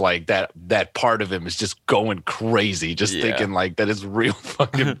just like that part of him is just going crazy, just thinking like that is real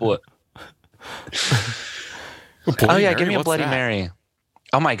fucking blood. Oh yeah, give me a Bloody Mary.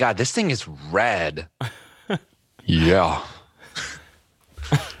 Oh my God, this thing is red. Yeah.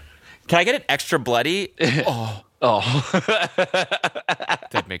 Can I get it extra bloody? Oh.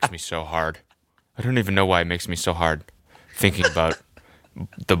 That makes me so hard. I don't even know why it makes me so hard thinking about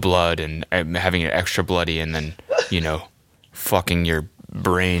the blood and having it extra bloody and then, fucking your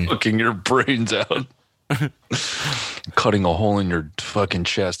brain. Fucking your brains out. Cutting a hole in your fucking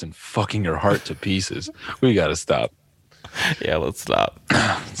chest and fucking your heart to pieces. We gotta stop. Yeah, let's stop.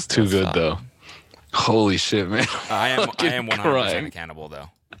 It's too good though. Holy shit, man. I am 100% a cannibal though.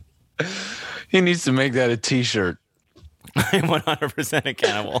 He needs to make that a t-shirt. I am 100% a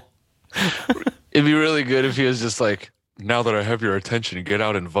cannibal. It'd be really good if he was just like, now that I have your attention, get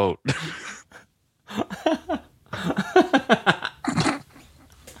out and vote.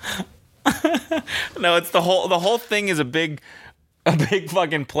 No, it's the whole thing is a big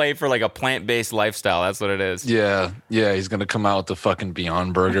fucking play for like a plant-based lifestyle. That's what it is. Yeah, he's gonna come out with the fucking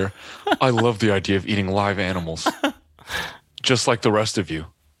Beyond Burger. I love the idea of eating live animals. Just like the rest of you.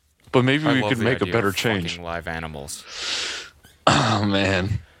 But maybe we could make a better change. Live animals. Oh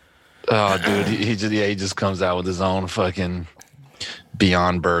man. Oh dude, he just comes out with his own fucking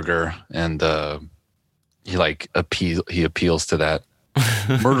Beyond Burger, and he appeals to that.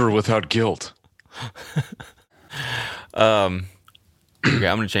 Murder without guilt. Okay, I'm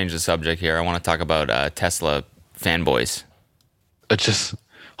gonna change the subject here. I want to talk about Tesla fanboys. It's just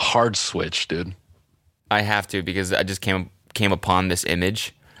hard switch, dude. I have to because I just came upon this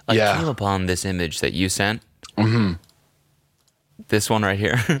image. I came upon this image that you sent. Mm-hmm. This one right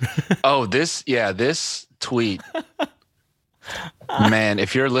here. Oh, this tweet. Man,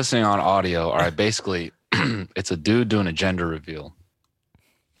 if you're listening on audio, all right, basically, it's a dude doing a gender reveal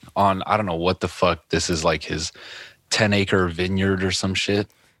on, I don't know what the fuck, this is like his 10-acre vineyard or some shit.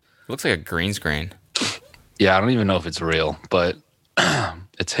 It looks like a green screen. Yeah, I don't even know if it's real, but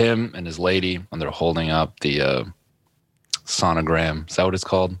it's him and his lady, and they're holding up the sonogram. Is that what it's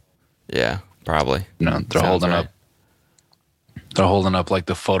called? Yeah, probably. No, they're holding up. They're holding up like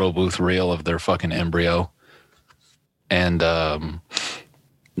the photo booth reel of their fucking embryo, and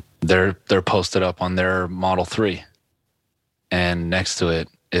they're posted up on their Model 3, and next to it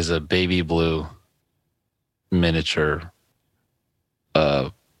is a baby blue miniature.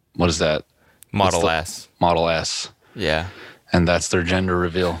 What is that? Model S. Model S. Yeah. And that's their gender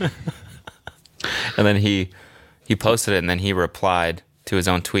reveal. And then he posted it, and then he replied to his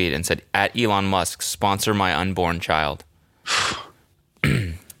own tweet and said, "At Elon Musk, sponsor my unborn child."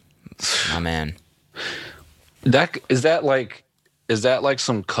 My man. Is that like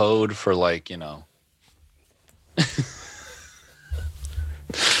some code for like, you know?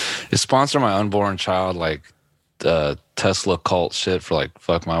 Is sponsor my unborn child like the Tesla cult shit for like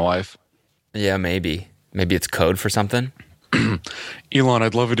fuck my wife? Yeah, maybe. Maybe it's code for something. Elon,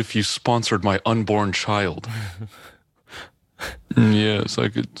 I'd love it if you sponsored my unborn child. Yes, I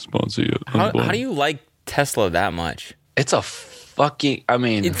could sponsor you. How do you like Tesla that much? It's a fucking, I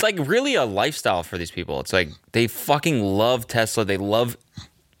mean, it's like really a lifestyle for these people. It's like they fucking love Tesla. They love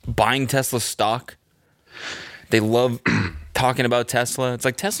buying Tesla stock. They love talking about Tesla. It's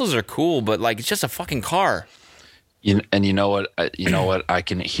like Teslas are cool, but like it's just a fucking car. You know what? You know what I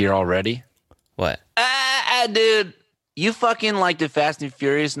can hear already? What? Dude, you fucking like the Fast and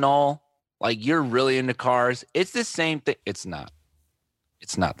Furious and all. Like you're really into cars. It's the same thing. It's not.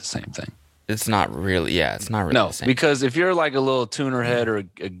 It's not the same thing. It's not really. Yeah, it's not really the same. Because if you're like a little tuner head or a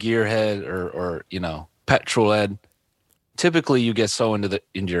gear head or you know petrol head, typically you get so into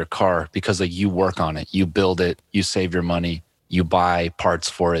your car because like you work on it, you build it, you save your money, you buy parts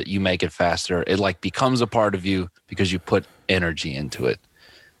for it, you make it faster. It like becomes a part of you because you put energy into it.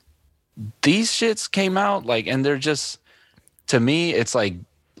 These shits came out like, and they're just, to me, it's like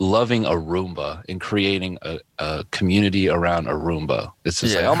loving a Roomba and creating a community around a Roomba. It's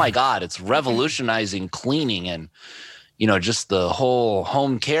just like, oh my God, it's revolutionizing cleaning and, you know, just the whole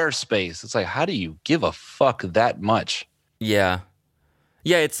home care space. It's like, how do you give a fuck that much? Yeah.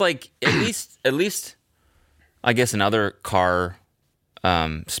 Yeah, it's like at least I guess in other car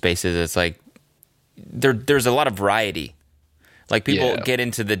spaces it's like there's a lot of variety. Like people get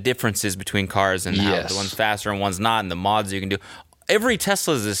into the differences between cars and how the one's faster and one's not and the mods you can do. Every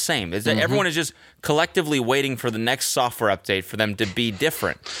Tesla is the same. Is that everyone is just collectively waiting for the next software update for them to be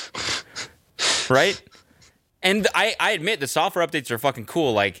different. Right? And I admit the software updates are fucking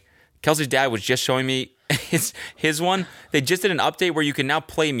cool. Like Kelsey's dad was just showing me his one. They just did an update where you can now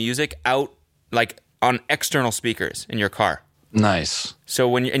play music out like on external speakers in your car. Nice. So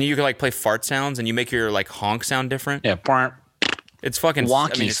when you can like play fart sounds and you make your like honk sound different. Yeah. It's fucking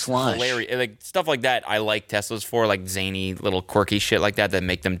wonky, I mean, it's slush. Hilarious. Like stuff like that. I like Teslas for like zany little quirky shit like that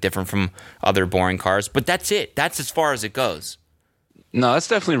make them different from other boring cars. But that's it. That's as far as it goes. No, that's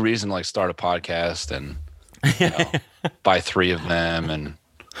definitely a reason to like start a podcast and you know, buy 3 of them and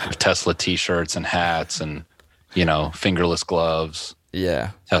have Tesla t-shirts and hats and you know fingerless gloves.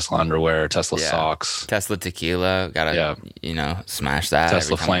 Yeah. Tesla underwear, Tesla socks, Tesla tequila. Gotta you know smash that.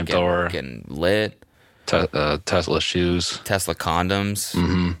 Tesla flamethrower. Getting lit. Tesla shoes. Tesla condoms.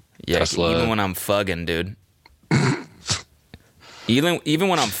 Mm-hmm. Yeah, Tesla. even when I'm fugging, dude. even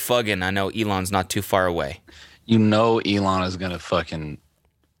when I'm fugging, I know Elon's not too far away. You know Elon is going to fucking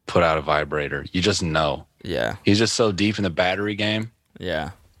put out a vibrator. You just know. Yeah. He's just so deep in the battery game.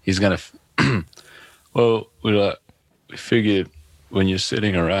 Yeah. He's going to... Well, we figured when you're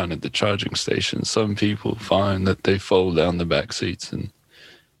sitting around at the charging station, some people find that they fold down the back seats and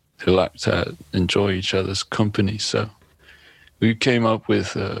they like to enjoy each other's company. So we came up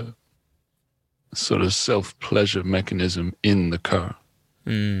with a sort of self-pleasure mechanism in the car.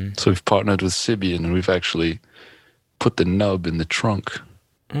 Mm. So we've partnered with Sibian and we've actually put the nub in the trunk.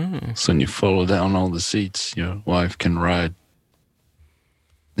 Mm. So when you follow down all the seats, your wife can ride.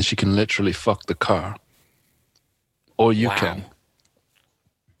 And she can literally fuck the car. Or you can.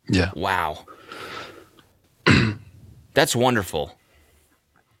 Yeah. Wow. That's wonderful.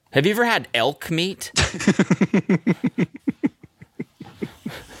 Have you ever had elk meat?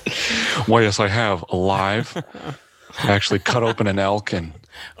 Well, yes, I have. Alive. I actually cut open an elk and...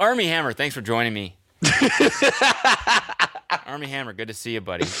 Army Hammer, thanks for joining me. Army Hammer, good to see you,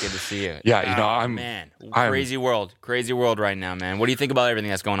 buddy. Good to see you. Yeah, you know, crazy world right now, man. What do you think about everything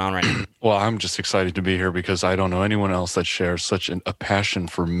that's going on right now? Well, I'm just excited to be here because I don't know anyone else that shares such a passion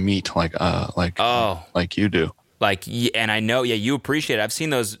for meat like you do. Like, and I know, you appreciate it. I've seen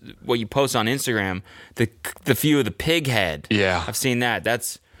those, what you post on Instagram, the few of the pig head. Yeah. I've seen that.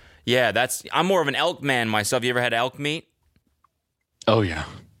 I'm more of an elk man myself. You ever had elk meat? Oh, yeah.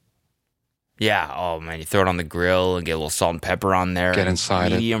 Yeah. Oh, man. You throw it on the grill and get a little salt and pepper on there. Get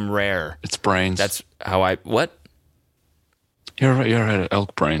inside Medium rare. It's brains. That's how what? You ever had an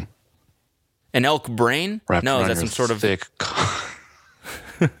elk brain? An elk brain? Wrapped No, is that around some your sort of... thick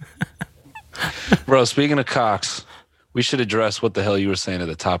Bro, speaking of cocks, We should address what the hell you were saying at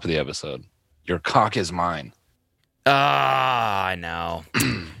the top of the episode. Your cock is mine. Ah, I know.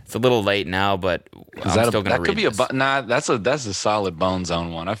 It's a little late now, but I'm still going to read that could be this. That's a solid Bone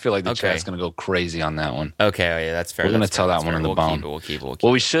Zone one. I feel like the chat's going to go crazy on that one. Okay, oh yeah, that's fair. We're going to tell that one in the bone. We'll keep it. What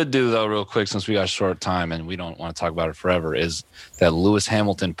we should do, though, real quick, since we got short time and we don't want to talk about it forever, is that Lewis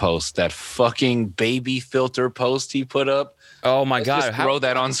Hamilton post, that fucking baby filter post he put up. Oh, my God. Just throw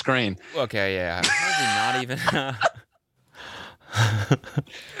that on screen. Okay, yeah. How is he not even...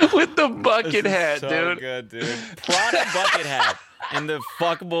 With the bucket hat, so dude. Good, dude. Prada bucket hat and the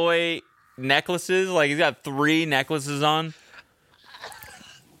fuckboy necklaces. Like he's got 3 necklaces on.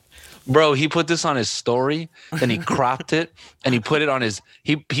 Bro, he put this on his story, then he cropped it, and he put it on his.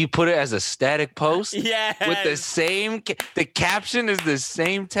 He put it as a static post. Yes. With the same. The caption is the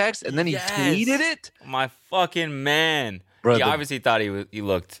same text, and then he tweeted it. My fucking man. Bro, he obviously thought he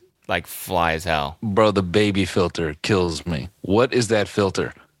looked like fly as hell. Bro, the baby filter kills me. What is that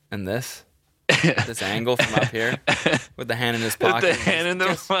filter? And this angle from up here with the hand in his pocket. With the hand in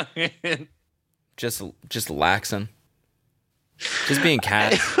the fucking. Just laxing. Just being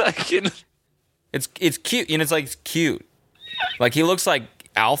cat. It's cute. You know, it's cute. Like he looks like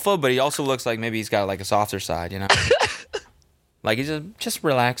alpha, but he also looks like maybe he's got like a softer side, you know? Like he's just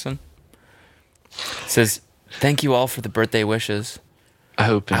relaxing. It says, "Thank you all for the birthday wishes. I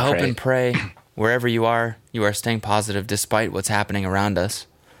hope and pray wherever you are staying positive despite what's happening around us.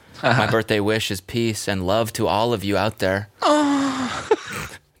 My birthday wish is peace and love to all of you out there.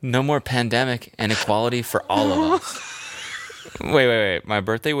 No more pandemic and equality for all of us." Wait. My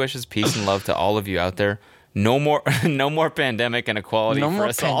birthday wish is peace and love to all of you out there. No more pandemic and equality for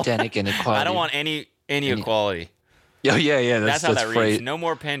us all. No more pandemic and equality. I don't want any equality. Oh, yeah. That's how that reads. No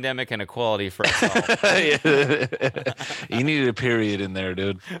more pandemic and equality for us all. You needed a period in there,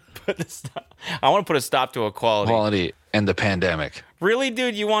 dude. I want to put a stop to equality. Equality and the pandemic. Really,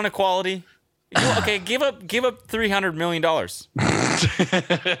 dude? You want equality? Okay, give up $300 million.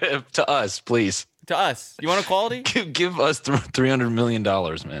 To us, please. To us. You want equality? Give us $300 million,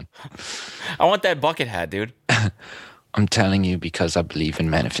 man. I want that bucket hat, dude. I'm telling you because I believe in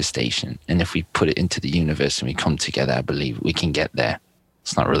manifestation. And if we put it into the universe and we come together, I believe we can get there.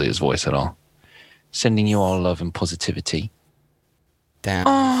 It's not really his voice at all. Sending you all love and positivity. Damn.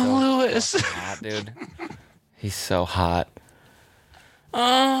 Oh, Lewis. So hot, dude. He's so hot.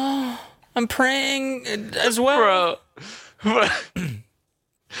 Oh, I'm praying as well. Bro.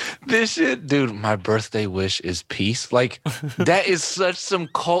 This shit, dude, my birthday wish is peace. Like, that is such some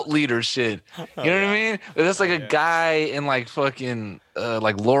cult leader shit. You know what I mean? That's like a guy in like fucking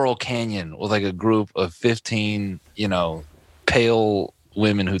like Laurel Canyon with like a group of 15, pale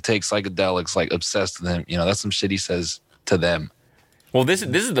women who take psychedelics, like obsessed with him. That's some shit he says to them. Well, this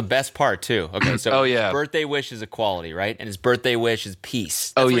is the best part too. Okay, so his birthday wish is equality, right? And his birthday wish is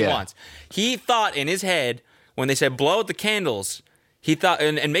peace. That's what he wants. He thought in his head when they said blow out the candles, he thought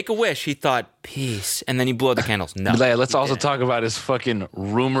and make a wish. He thought peace, and then he blew out the candles. No, let's also talk about his fucking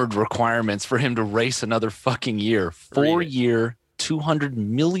rumored requirements for him to race another fucking year. 4-year, $200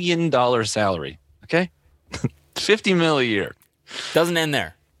 million salary. Okay, $50 million a year. Doesn't end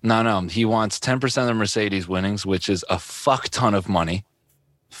there. No. He wants 10% of the Mercedes winnings, which is a fuck ton of money.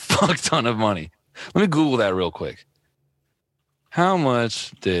 Fuck ton of money. Let me Google that real quick. How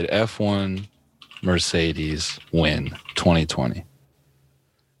much did F1 Mercedes win 2020?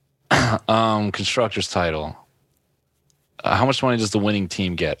 Constructor's title. How much money does the winning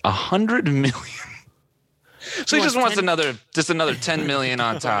team get? $100 million. So he just wants another 10 million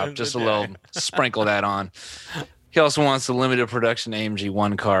on top, just a little sprinkle that on. He also wants a limited production AMG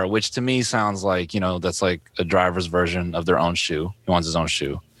 1 car, which to me sounds like, that's like a driver's version of their own shoe. He wants his own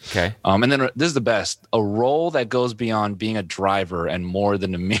shoe. Okay. And then this is the best, a role that goes beyond being a driver and more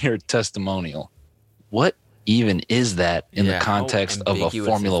than a mere testimonial. What even is that in the context of a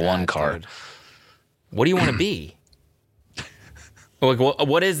Formula One car? Dude. What do you want to be? Like,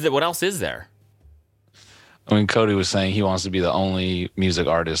 what else is there? I mean, Cody was saying he wants to be the only music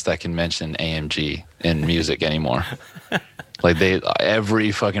artist that can mention AMG in music anymore. Like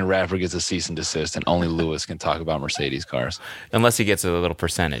every fucking rapper gets a cease and desist, and only Lewis can talk about Mercedes cars. Unless he gets a little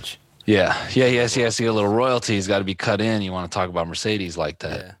percentage. Yeah. He has to get a little royalty. He's got to be cut in. You want to talk about Mercedes like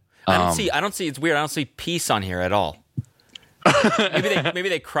that. Yeah. I don't see. It's weird. I don't see peace on here at all. Maybe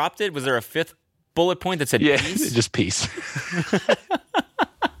they cropped it. Was there a 5th bullet point that said peace? Yeah, just peace.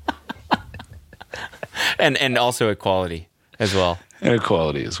 and also equality as well. And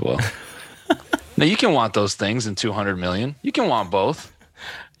equality as well. Now you can want those things in $200 million. You can want both.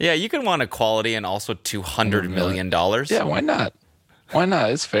 Yeah, you can want equality and also $200 million. Yeah, why not? Why not?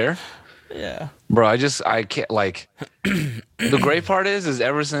 It's fair. Yeah. Bro, I can't, like, the great part is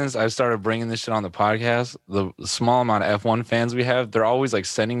ever since I started bringing this shit on the podcast, the small amount of F1 fans we have, they're always like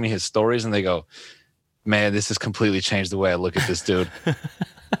sending me his stories and they go, man, this has completely changed the way I look at this dude.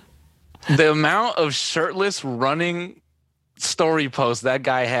 The amount of shirtless running story posts that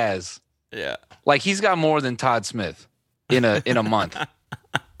guy has. Yeah. Like, he's got more than Todd Smith in a month.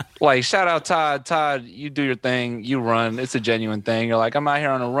 Like, shout out Todd. Todd, you do your thing. You run. It's a genuine thing. You're like, I'm out here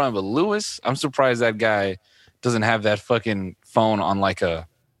on a run. But Lewis, I'm surprised that guy doesn't have that fucking phone on like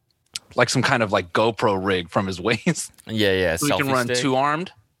some kind of like GoPro rig from his waist. Yeah. So he can run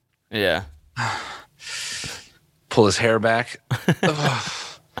two-armed. Yeah. Pull his hair back.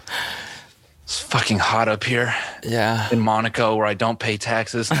 It's fucking hot up here. Yeah. In Monaco, where I don't pay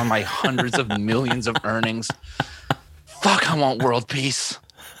taxes on my hundreds of millions of earnings. Fuck, I want world peace.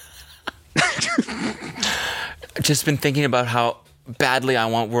 I've just been thinking about how badly I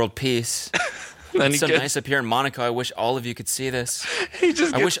want world peace. It's so nice up here in Monaco. I wish all of you could see this.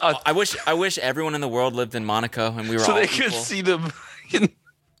 I wish everyone in the world lived in Monaco and we were all they equal. could see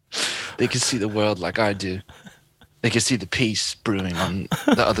they could see the world like I do. They could see the peace brewing on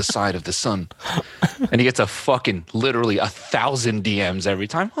the other side of the sun. And he gets literally 1,000 DMs every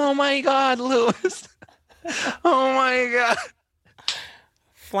time. Oh my God, Lewis. Oh my God.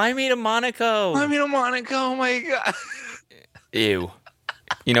 Fly me to Monaco. Fly me to Monaco. Oh my God. Ew.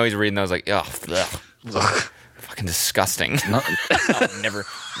 You know he's reading those like, ugh. Fucking disgusting. Oh, never.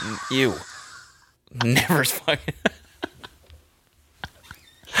 Ew. Never fucking.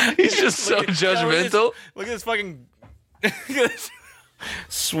 He's just so judgmental. Look at this fucking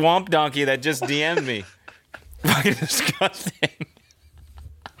swamp donkey that just DM'd me. Fucking disgusting.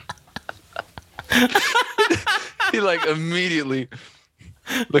 He like immediately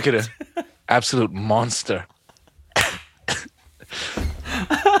look at it. Absolute monster.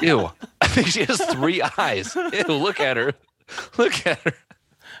 Ew. I think she has 3 eyes. Ew, look at her. Look at her.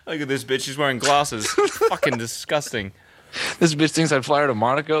 Look at this bitch. She's wearing glasses. Fucking disgusting. This bitch thinks I'd fly her to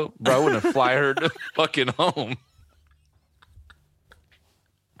Monaco, bro. I wouldn't fly her to fucking home.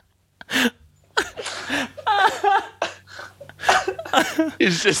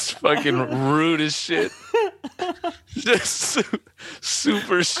 It's just fucking rude as shit. Just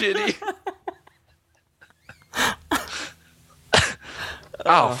super shitty.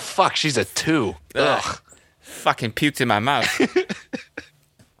 Oh, fuck. She's a 2. Ugh. Fucking puked in my mouth.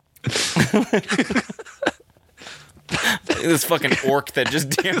 This fucking orc that just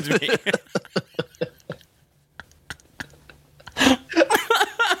DM'd me.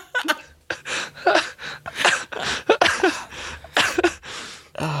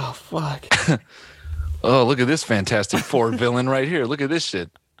 Oh, fuck. Oh, look at this Fantastic Four villain right here. Look at this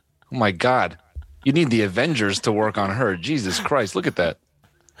shit. Oh, my God. You need the Avengers to work on her. Jesus Christ. Look at that.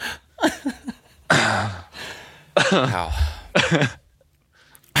 Wow.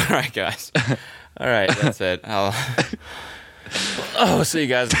 All right, guys. All right, that's it. I'll see you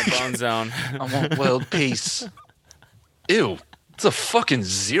guys in the Bone Zone. I want world peace. Ew. It's a fucking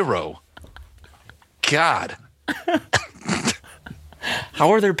 0. God.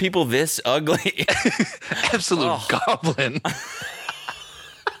 How are there people this ugly? Absolute goblin.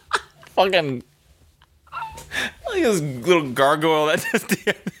 Fucking. Look at this little gargoyle that just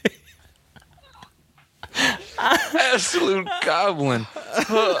did. Absolute goblin.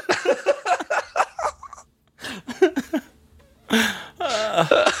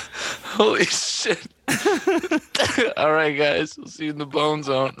 Holy shit. All right, guys. We'll see you in the Bone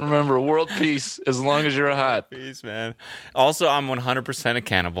Zone. Remember, world peace as long as you're hot. Peace, man. Also, I'm 100% a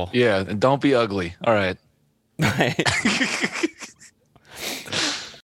cannibal. Yeah, and don't be ugly. All right. Bye.